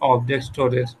utilizing the object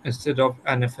storage instead of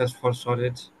NFS for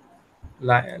storage.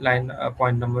 Line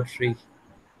point number three.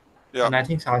 Yeah. And I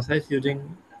think Sasa is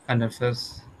using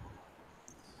NFS.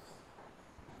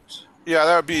 Yeah,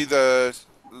 that would be the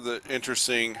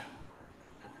interesting.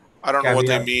 I don't know what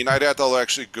they Caveat. mean. I'd have to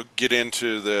actually get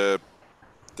into the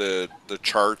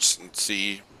charts and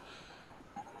see.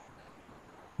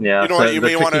 yeah. You know what So you the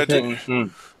may want tricky to do. thing. Hmm.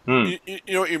 You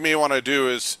know what you may want to do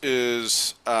is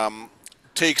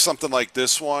take something like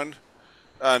this one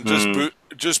and Hmm.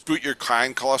 just boot your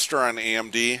kind cluster on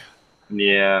AMD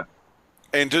Yeah.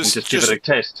 and And just give it a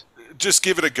test. just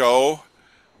give it a go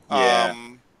Yeah.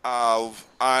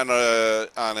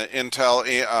 on an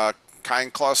Intel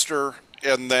kind cluster,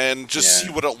 and then just see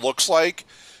Yeah. what it looks like.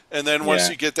 And then once Yeah.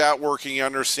 you get that working, you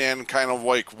understand kind of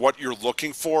like what you're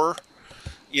looking for.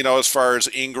 You know, as far as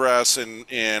ingress and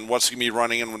what's going to be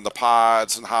running in the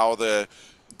pods and how the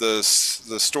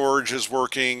storage is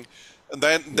working, and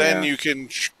then Yeah. you can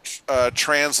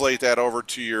translate that over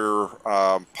to your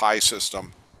Pi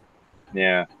system.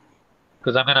 Yeah.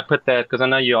 Because I'm gonna put that because I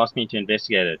know you asked me to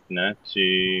investigate it,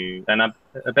 and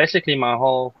basically my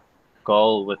whole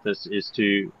goal with this is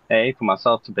to for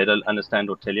myself to better understand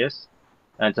Ortelius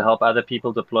and to help other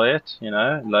people deploy it,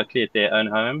 locally at their own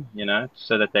home,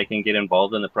 so that they can get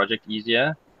involved in the project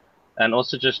easier, and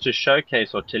also just to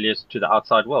showcase Ortelius to the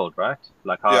outside world, right?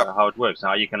 Like Yep. how it works,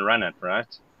 how you can run it, right?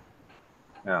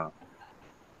 Yeah,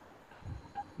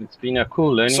 it's been a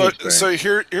cool learning So experience.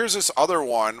 here's this other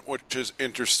one which is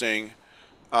interesting.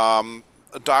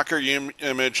 A Docker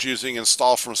image using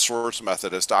install from source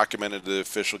method is documented in the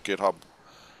official GitHub.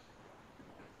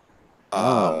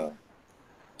 Oh,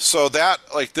 So that,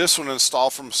 like this one, install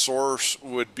from source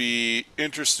would be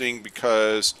interesting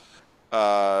because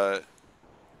uh,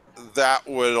 that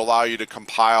would allow you to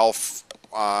compile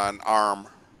on ARM.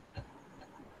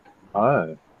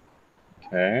 oh,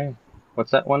 okay.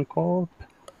 What's that one called?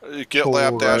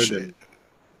 GitLab dash, Rodent.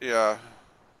 yeah.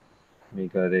 Let me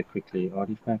go there quickly.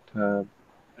 Artifact Hub.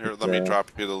 Here, let me The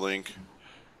drop you the link.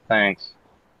 thanks.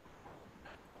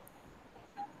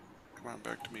 Come on,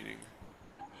 back to meeting.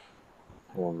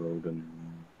 Or Rodent.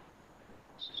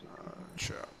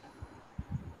 Chat.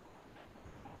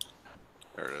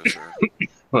 There it is. There.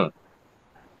 Huh.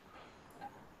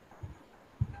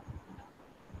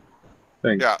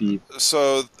 Thanks, Yeah. Steve.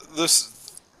 So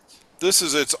this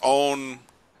is its own,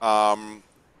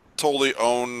 totally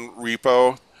own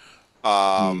repo.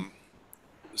 Hmm.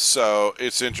 So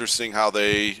it's interesting how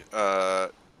they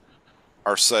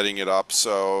are setting it up.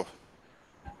 So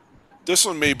this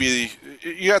one may be,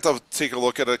 you have to take a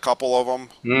look at a couple of them.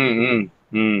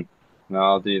 No,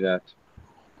 I'll do that.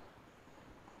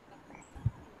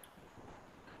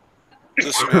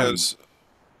 This one has,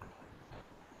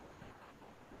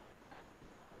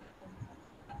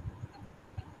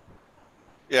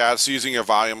 Yeah, it's using a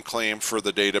volume claim for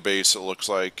the database, it looks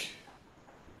like.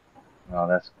 Oh,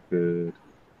 that's good.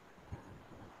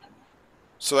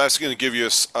 So that's going to give you a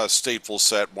stateful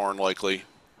set more than likely.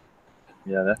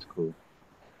 Yeah, that's cool.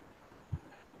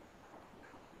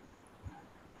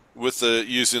 With the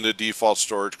using the default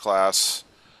storage class.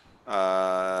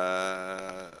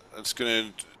 It's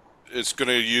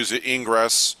gonna use an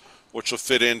ingress, which will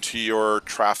fit into your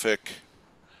traffic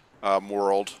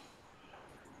world.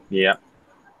 Yeah.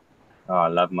 Oh, I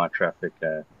love my traffic.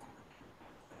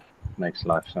 Makes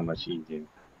life so much easier.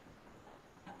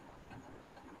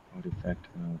 Artifact.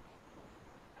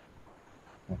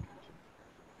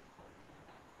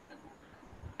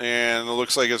 And it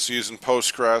looks like it's using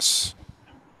Postgres.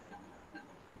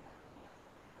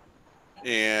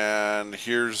 And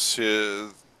here's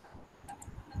his.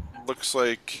 Looks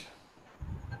like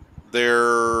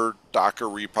their Docker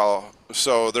repo.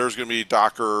 So there's going to be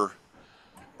Docker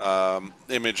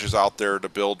images out there to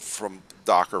build from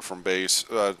Docker from base,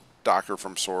 Docker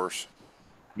from source.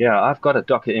 Yeah, I've got a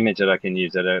Docker image that I can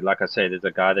use. Like I say, there's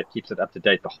a guy that keeps it up to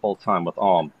date the whole time with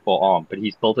ARM for ARM, but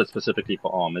he's built it specifically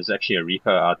for ARM. There's actually a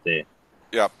repo out there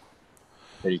Yep.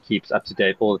 that he keeps up to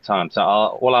date all the time. So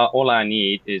all I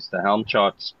need is the Helm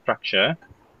chart structure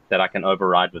that I can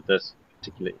override with this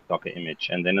particular Docker image,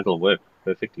 and then it'll work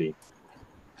perfectly.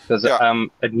 Because Yeah.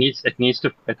 it needs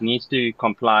to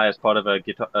comply as part of a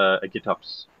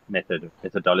GitOps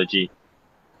methodology,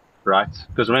 right?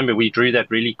 Because remember we drew that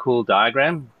really cool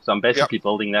diagram, so I'm basically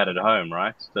building that at home,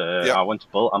 right? Yep.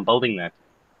 I'm building that,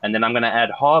 and then I'm going to add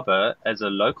Harbor as a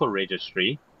local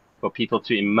registry for people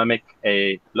to mimic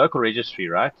a local registry,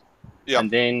 right? Yep.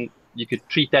 And then you could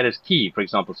treat that as key, for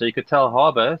example. So you could tell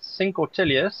Harbor sync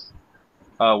Ortelius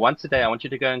once a day. I want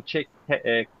you to go and check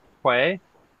Quay.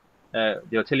 The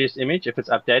Ortelius image, if it's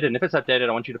updated, and if it's updated,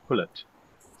 I want you to pull it.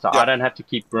 So Yep. I don't have to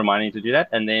keep reminding to do that.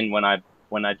 And then when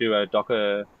I do a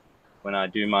Docker, when I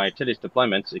do my Ortelius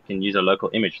deployments, it can use a local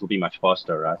image. It'll be much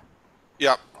faster, right?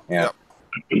 Yep. Yeah.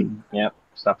 Yep. Yep.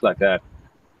 Stuff like that.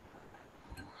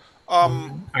 I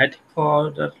think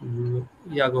for that,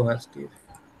 yeah, go ahead, Steve.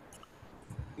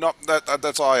 No,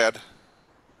 that's all I had.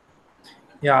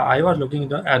 Yeah, I was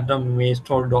looking at the May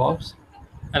store docs,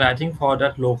 and I think for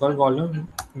that local volume,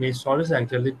 May store is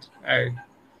actually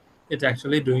it's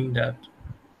actually doing that.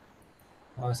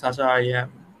 Sasha, I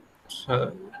am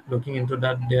looking into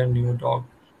that their new doc.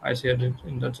 I shared it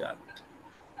in the chat.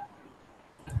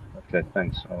 Okay.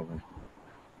 Thanks, Alvin.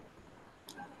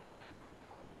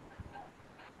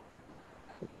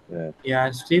 Yeah. Yeah,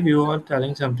 and Steve, you were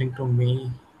telling something to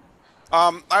me.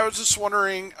 I was just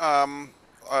wondering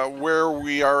where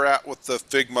we are at with the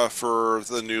Figma for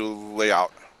the new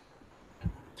layout.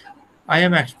 I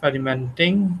am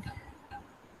experimenting.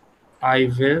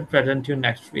 I will present you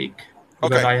next week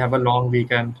because Okay. I have a long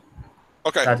weekend,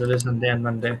 Okay. Saturday, Sunday, and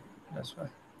Monday. That's why.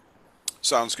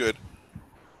 Sounds good.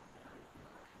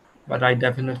 But I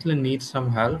definitely need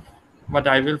some help. But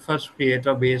I will first create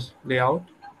a base layout.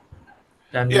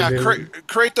 Then we Yeah, will.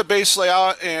 create the base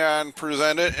layout and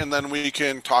present it, and then we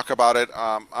can talk about it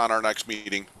on our next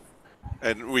meeting,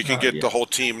 and we can get the Yes. whole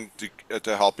team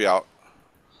to help you out.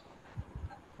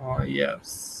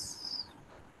 Yes.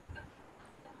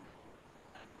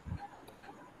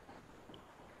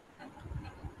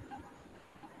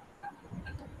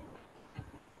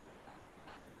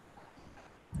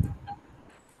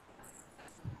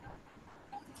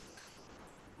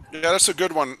 Yeah, that's a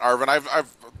good one, Arvin.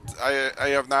 I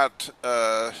have not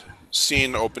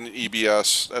seen Open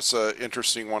EBS. That's an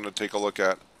interesting one to take a look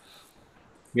at.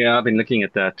 Yeah, I've been looking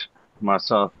at that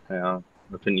myself.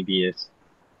 Within EBS.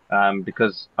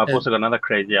 Because I've And also got another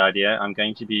crazy idea. I'm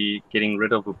going to be getting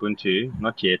rid of Ubuntu,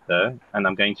 not yet though, and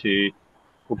I'm going to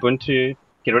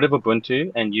get rid of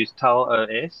Ubuntu and use Tal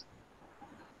OS,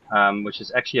 which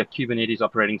is actually a Kubernetes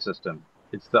operating system.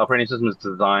 The operating system is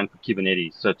designed for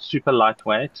Kubernetes, so it's super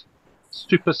lightweight,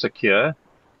 super secure,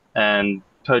 and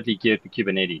totally geared for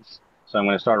Kubernetes. So I'm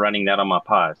going to start running that on my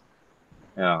Pis.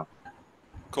 Yeah.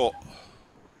 Cool.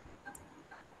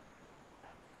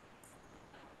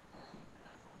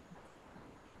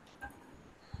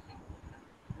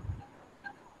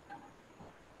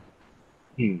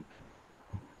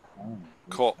 Oh,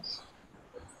 Cool.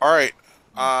 All right.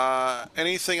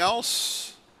 Anything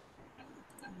else?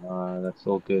 that's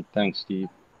all good. Thanks, Steve.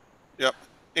 Yep.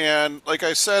 And like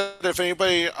I said, if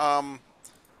anybody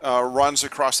runs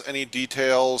across any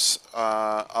details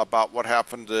about what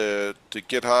happened to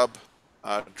GitHub,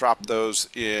 drop those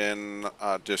in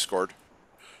Discord.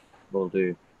 Will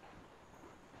do.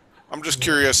 I'm just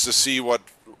curious to see what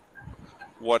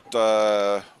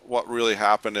really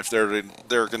happened, if they're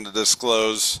going to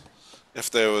disclose if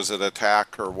there was an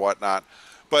attack or whatnot.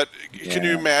 But can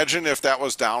you Yeah. imagine if that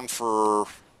was down for,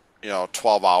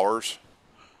 12 hours?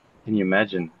 Can you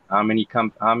imagine how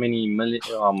many million?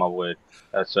 Oh my word,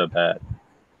 that's so bad.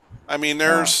 I mean,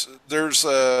 Wow.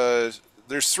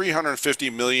 there's 350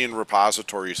 million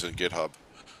repositories in GitHub.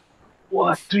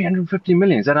 What? 350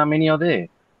 million? Is that how many are there?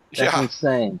 That's Yeah.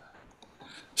 insane.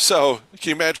 So can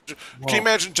you imagine? Can you Wow.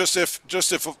 imagine just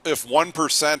if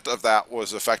 1% of that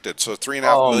was affected? So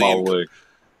 3.5 Oh my million, word.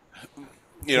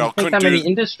 Can you think couldn't how do. many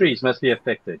industries must be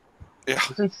affected? Yeah,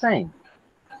 It's insane.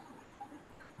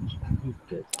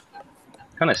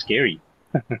 Kind of scary.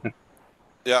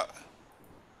 yeah.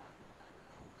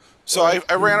 So Well,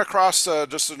 I ran across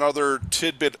just another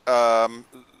tidbit,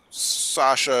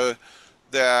 Sasha,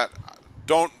 that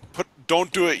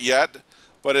don't do it yet,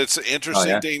 but it's an oh interesting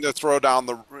yeah, thing to throw down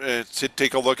to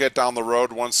take a look at down the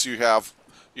road once you have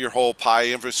your whole Pi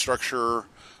infrastructure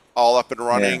all up and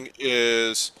yeah. running.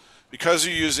 Is because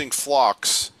you're using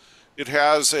Flux, it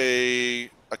has a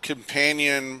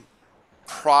companion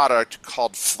product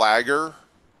called Flagger.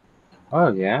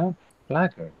 Oh yeah,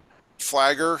 Flagger.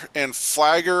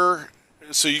 Flagger.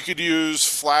 So you could use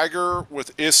Flagger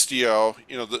with Istio,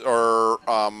 or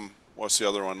what's the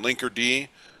other one? Linkerd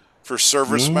for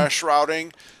service Hmm. mesh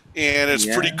routing, and it's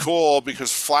pretty Yeah. cool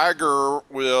because Flagger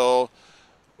will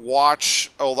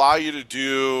allow you to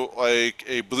do like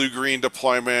a blue-green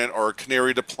deployment or a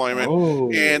canary deployment,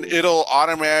 and Oh. it'll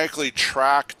automatically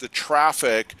track the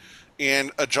traffic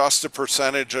and adjust the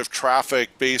percentage of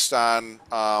traffic based on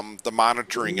the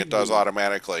monitoring it does Ooh.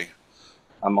 automatically.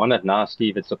 I'm on it now,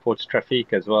 Steve. It supports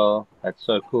Traffic as well. That's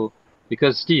so cool.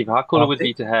 Because Steve, how cool it would Okay.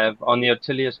 be to have on the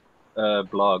Ortelius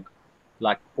blog,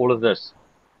 like all of this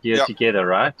geared Yep, together,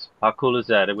 right? How cool is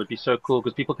that? It would be so cool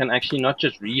because people can actually not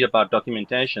just read about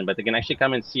documentation, but they can actually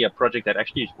come and see a project that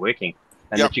actually is working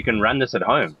and yep, that you can run this at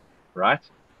home, right?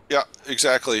 yep,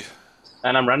 exactly.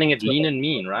 And I'm running it So, lean and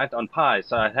mean, right? On Pi,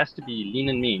 so it has to be lean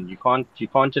and mean. You can't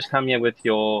just come here with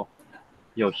your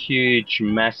huge,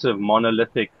 massive,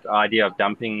 monolithic idea of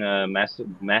dumping a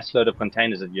mass load of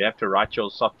containers that you have to write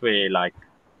your software like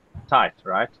tight,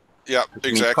 right? Yep,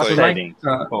 Which means so cost exactly. like savings.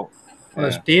 Oh,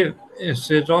 yeah. Steve,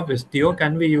 instead of Istio,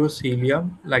 can we use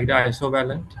Cilium like the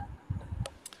isovalent?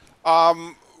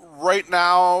 Um, right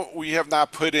now we have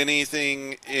not put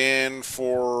anything in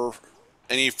for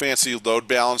any fancy load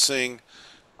balancing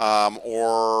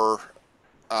or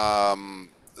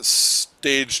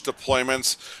stage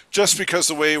deployments, just because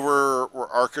the way we're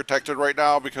architected right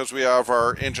now, because we have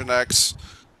our Nginx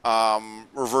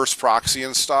reverse proxy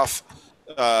and stuff.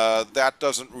 That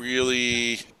doesn't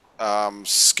really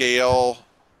scale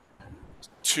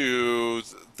to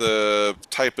the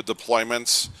type of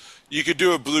deployments. You could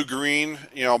do a blue green,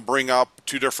 bring up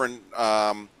two different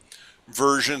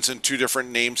versions in two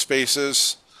different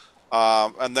namespaces,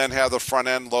 and then have the front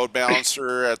end load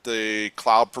balancer at the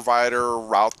cloud provider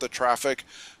route the traffic.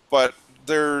 But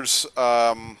there's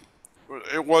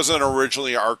it wasn't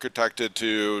originally architected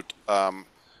to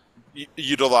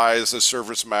utilize a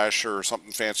service mesh or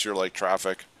something fancier like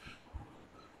traffic.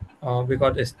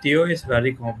 Because Istio is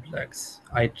very complex.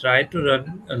 I tried to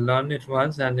learn it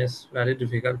once and it's very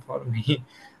difficult for me.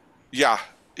 Yeah,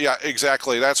 yeah,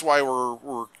 exactly. That's why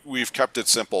we've kept it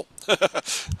simple.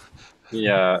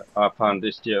 Yeah, I found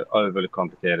this year overly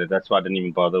complicated. That's why I didn't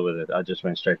even bother with it. I just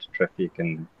went straight to Traffic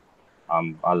and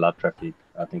I love Traffic.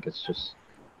 I think it's just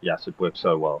yes, it works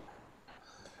so well.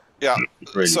 Yeah, It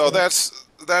really so does.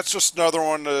 that's just another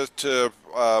one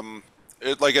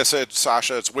like I said,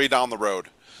 Sasha, it's way down the road.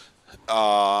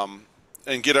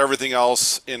 And get everything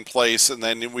else in place, and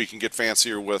then we can get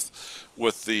fancier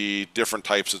with the different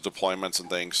types of deployments and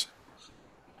things.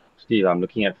 Steve, I'm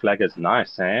looking at Flaggers.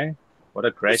 Nice, eh? What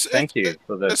a great It's thank you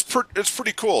for this. it's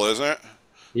pretty cool, isn't it?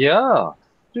 Yeah,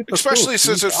 super cool, Especially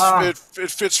since Steve. Ah,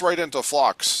 it fits right into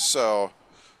Flux. So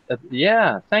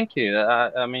yeah, thank you.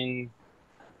 I mean,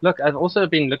 look, I've also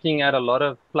been looking at a lot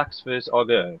of Flux versus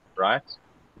Argo, right?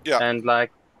 yeah, And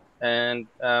like, and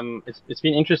it's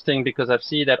been interesting because I've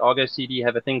seen that Argo CD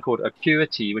have a thing called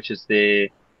Acuity, which is their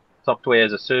software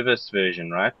as a service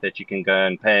version, right? That you can go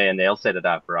and pay and they'll set it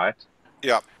up, right?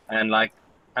 yeah, And like,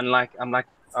 I'm like,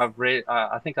 I've read,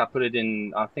 I think I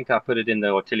think I put it in the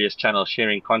Ortelius channel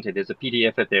sharing content. There's a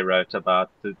PDF that they wrote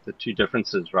about the two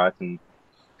differences, right? And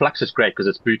Flux is great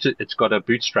because it's got a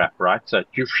bootstrap, right? So it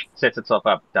sets itself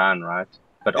up, done, right?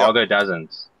 But yeah. Argo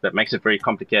doesn't. That makes it very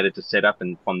complicated to set up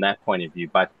and from that point of view.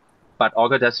 But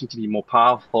Argo does seem to be more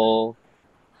powerful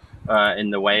in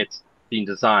the way it's been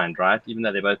designed, right? Even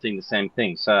though they're both doing the same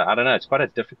thing. So I don't know. It's quite a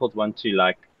difficult one to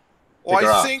like Well,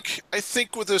 figure out. I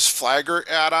think with this Flagger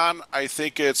add-on, I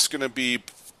think it's going to be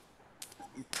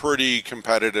pretty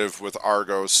competitive with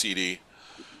Argo CD.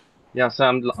 Yeah, so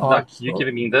I'm like you Also,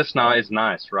 giving me this now is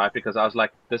nice, right? Because I was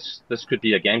like, this could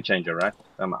be a game changer, right?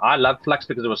 I love Flux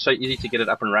because it was so easy to get it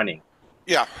up and running.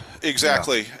 Yeah, Yeah.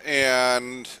 exactly.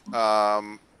 And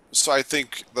so I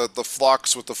think the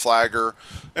Flux with the Flagger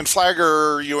and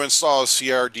Flagger, you install a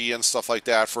CRD and stuff like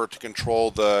that for it to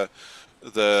control the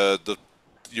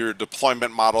your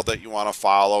deployment model that you want to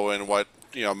follow and what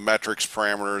metrics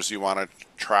parameters you want to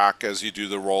track as you do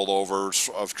the rollovers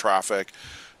of traffic.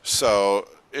 So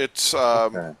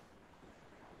Okay,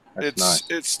 that's nice.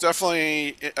 it's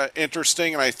definitely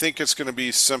interesting, and I think it's going to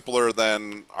be simpler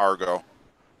than Argo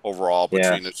overall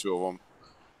between the Yes. two of them.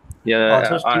 Yeah,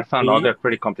 also I Steve, found we Argo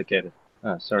pretty complicated.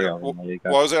 Oh, sorry, Yeah. Alvin, there you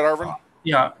go. What was that, Arvin?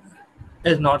 yeah,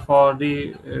 it's not for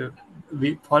the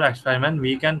we for experiment.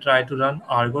 We can try to run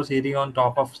Argo CD on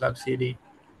top of Flux CD.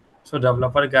 So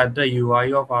developer get the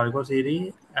UI of Argo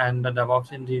CD, and the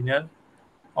DevOps engineer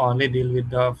only deal with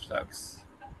the Flux.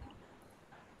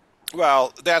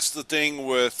 Well, that's the thing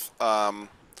Only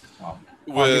for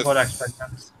with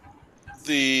experiments.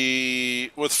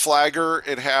 with Flagger.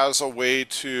 It has a way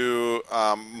to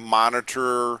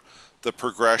monitor the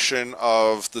progression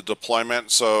of the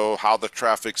deployment, so how the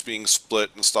traffic's being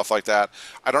split and stuff like that.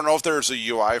 I don't know if there's a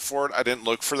UI for it. I didn't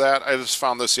look for that. I just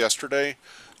found this yesterday.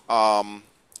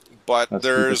 But This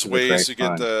there's is a ways great to get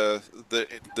find.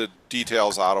 the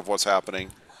details out of what's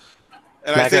happening.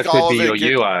 And I Flagger think could all be of your it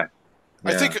get UI.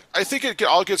 Yeah. I think it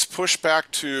all gets pushed back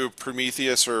to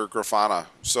Prometheus or Grafana.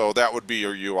 So that would be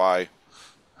your UI.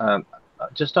 Um,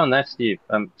 just on that, Steve.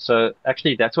 So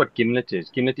actually, that's what Gimlet is.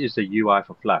 Gimlet is the UI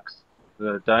for Flux.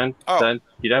 Oh,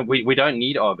 We don't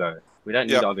need Argo. We don't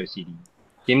need yep. Argo CD.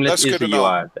 Gimlet That's is good the to know.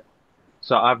 UI.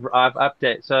 So I've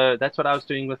updated. So that's what I was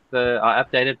doing with I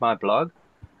updated my blog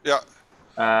Yeah.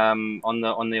 on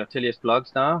the Ortelius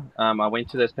blogs now. I went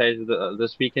to this page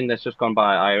this weekend that's just gone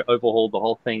by. I overhauled the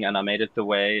whole thing and I made it the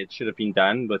way it should have been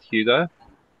done with Hugo.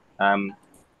 Um,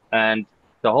 and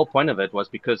the whole point of it was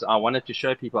because I wanted to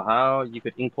show people how you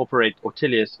could incorporate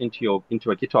Ortelius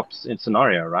into a GitOps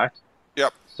scenario, right?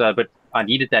 Yep. So, but I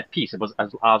needed that piece. I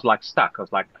was like stuck. I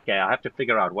was like, okay, I have to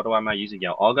figure out what am I using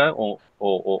here, Argo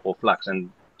or Flux.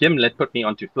 And Gimlet put me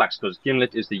onto Flux because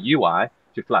Gimlet is the UI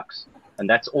to Flux, and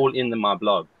that's all in my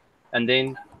blog. And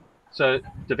then, so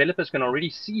developers can already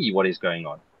see what is going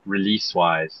on release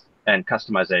wise and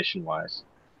customization wise.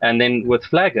 And then with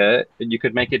Flagger, you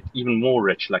could make it even more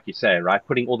rich, like you say, right?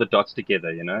 Putting all the dots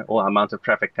together, all amount of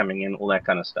traffic coming in, all that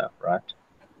kind of stuff, right?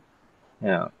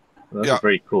 Yeah, this is Yeah.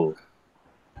 very cool.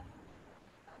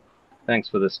 Thanks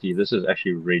for this, Steve. This is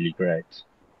actually really great.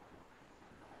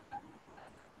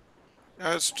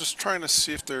 I was just trying to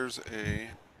see if there's a.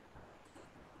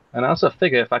 And I also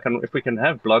figure if we can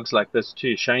have blogs like this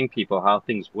too, showing people how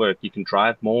things work, you can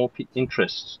drive more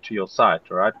interests to your site,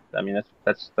 right? I mean,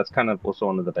 that's kind of also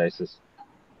one of the basis.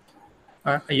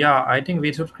 Yeah, I think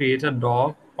we should create a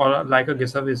doc or like a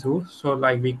GitHub issue, so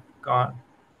like we can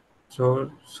so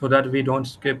that we don't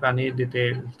skip any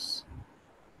details.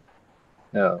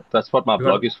 Yeah, that's what my Because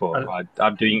blog is for.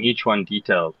 I'm doing each one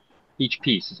detailed. Each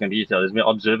piece is going to be detailed. There's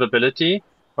observability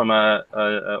from a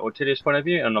Ortelius point of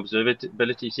view and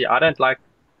observability. See, I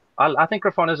think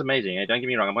Grafana is amazing. Don't get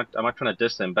me wrong. I'm not trying to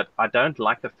diss them, but I don't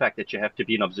like the fact that you have to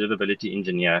be an observability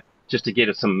engineer just to get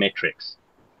us some metrics.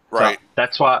 So Right.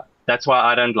 that's why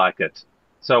I don't like it.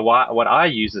 So what I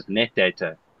use is net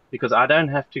data because I don't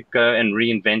have to go and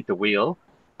reinvent the wheel.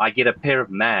 I get a pair of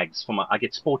mags I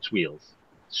get sports wheels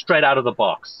straight out of the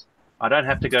box. I don't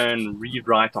have to go and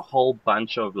rewrite a whole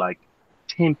bunch of like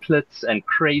templates and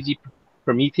crazy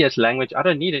Prometheus language. I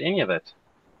don't need any of it.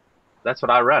 That's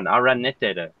what I run. I run net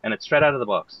data and it's straight out of the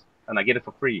box and I get it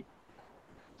for free.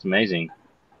 It's amazing.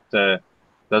 So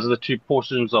those are the two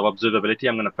portions of observability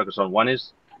I'm going to focus on. One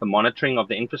is the monitoring of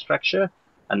the infrastructure,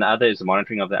 and the other is the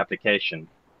monitoring of the application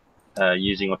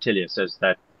using Ortelius as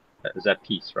that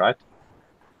piece, right?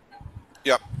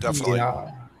 Yep. Definitely.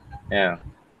 yeah, Yeah.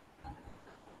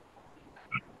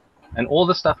 And all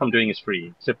the stuff I'm doing is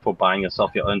free, except for buying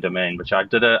yourself your own domain, which I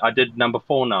did number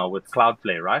 4 now with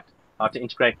Cloudflare, right? How to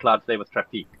integrate Cloudflare with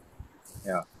Trafic.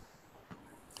 Yeah.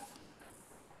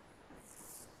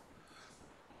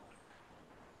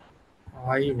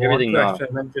 I want Everything to now.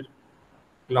 experiment with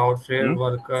Cloudflare Hmm?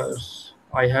 workers.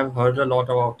 I have heard a lot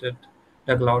about it.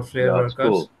 The Cloudflare Yeah, it's workers.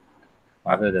 cool.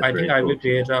 I heard that's I think very I will cool too.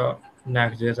 create a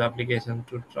Next.js application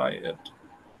to try it.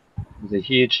 There's a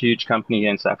huge company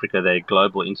here in South Africa. They're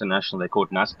global, international. They're called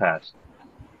NASPAT.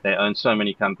 They own so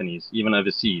many companies, even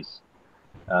overseas.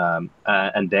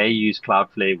 And they use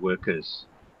Cloudflare workers,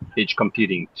 edge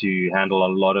computing, to handle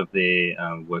a lot of their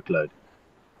workload.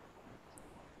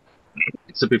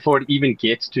 So before it even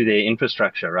gets to their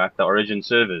infrastructure, right? The origin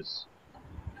servers,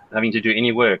 having to do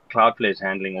any work, Cloudflare is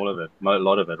handling all of it, a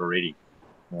lot of it already.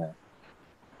 Yeah.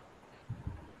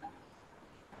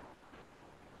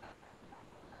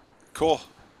 Cool.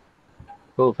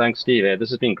 Cool. Thanks, Steve. This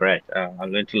has been great. I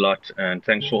learned a lot, and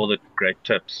thanks for all the great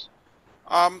tips.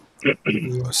 Yeah.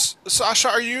 Sasha,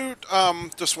 are you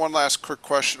just one last quick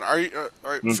question? Are you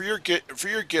for your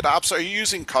GitOps, are you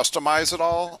using Customize at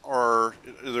all, or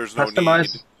there's no need?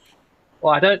 Customize.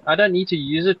 Well, I don't need to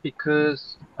use it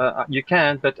because you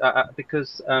can, but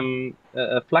because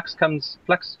Flux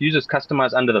uses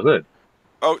Customize under the hood.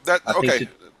 Oh, that I think okay.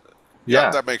 Yeah,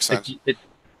 yeah, that makes sense. it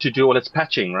to do all its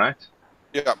patching, right?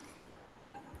 Yeah.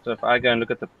 So if I go and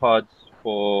look at the pods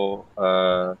for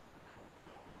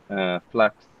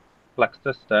Flux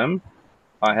system,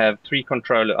 I have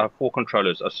four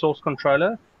controllers: a source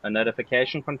controller, a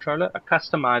notification controller, a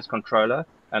customized controller,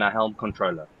 and a Helm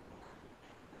controller.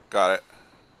 Got it.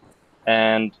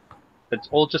 And it's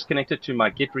all just connected to my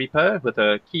Git repo with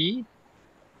a key.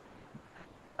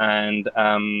 And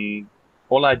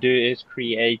all I do is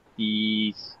create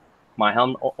my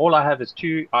Helm. All I have is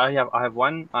two. I have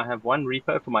one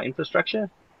repo for my infrastructure,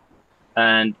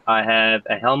 and I have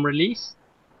a Helm release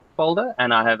folder,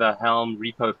 and I have a Helm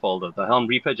repo folder. The Helm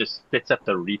repo just sets up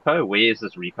the repo. Where is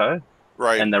this repo?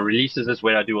 Right. And the releases is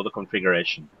where I do all the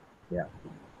configuration. Yeah.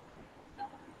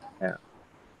 Yeah.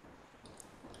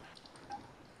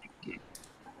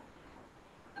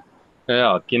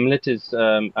 Yeah, Gimlet is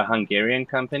a Hungarian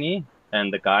company,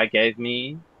 and the guy gave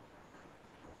me,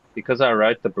 because I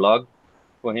wrote the blog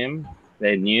for him,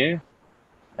 they're new,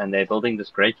 and they're building this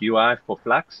great UI for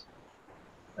Flux.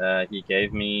 He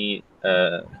gave me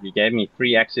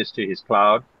free access to his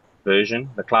cloud version,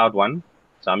 the cloud one.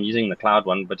 So I'm using the cloud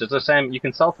one, but it's the same. You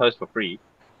can self-host for free.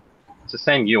 It's the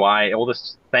same UI, all the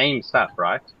same stuff,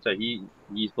 right? So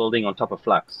he's building on top of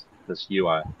Flux, this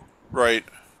UI. Right.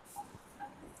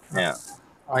 Yeah.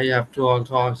 I have to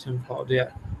also ask him for the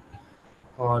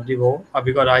Devo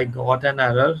because I got an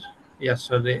error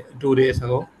yesterday, 2 days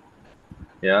ago,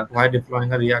 Yeah. while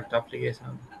deploying a React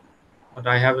application. But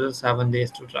I have just 7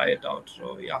 days to try it out.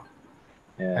 So yeah,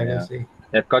 I will Yeah. see.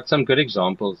 They've got some good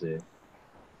examples there.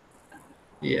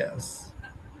 Yes.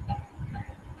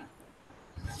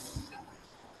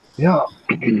 Yeah.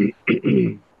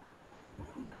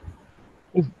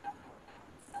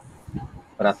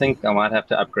 But I think I might have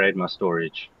to upgrade my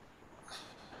storage.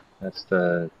 That's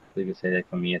the biggest headache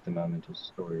for me at the moment is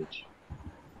storage.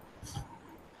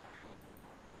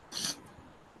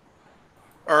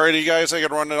 Alrighty, guys, I got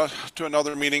to run to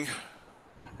another meeting.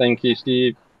 Thank you,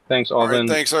 Steve. Thanks, All right, Alvin.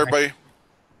 thanks everybody.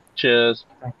 Cheers.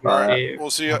 Thank you, All right, Steve. we'll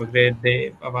see you. Have a great day.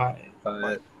 Bye bye. Bye.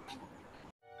 Bye.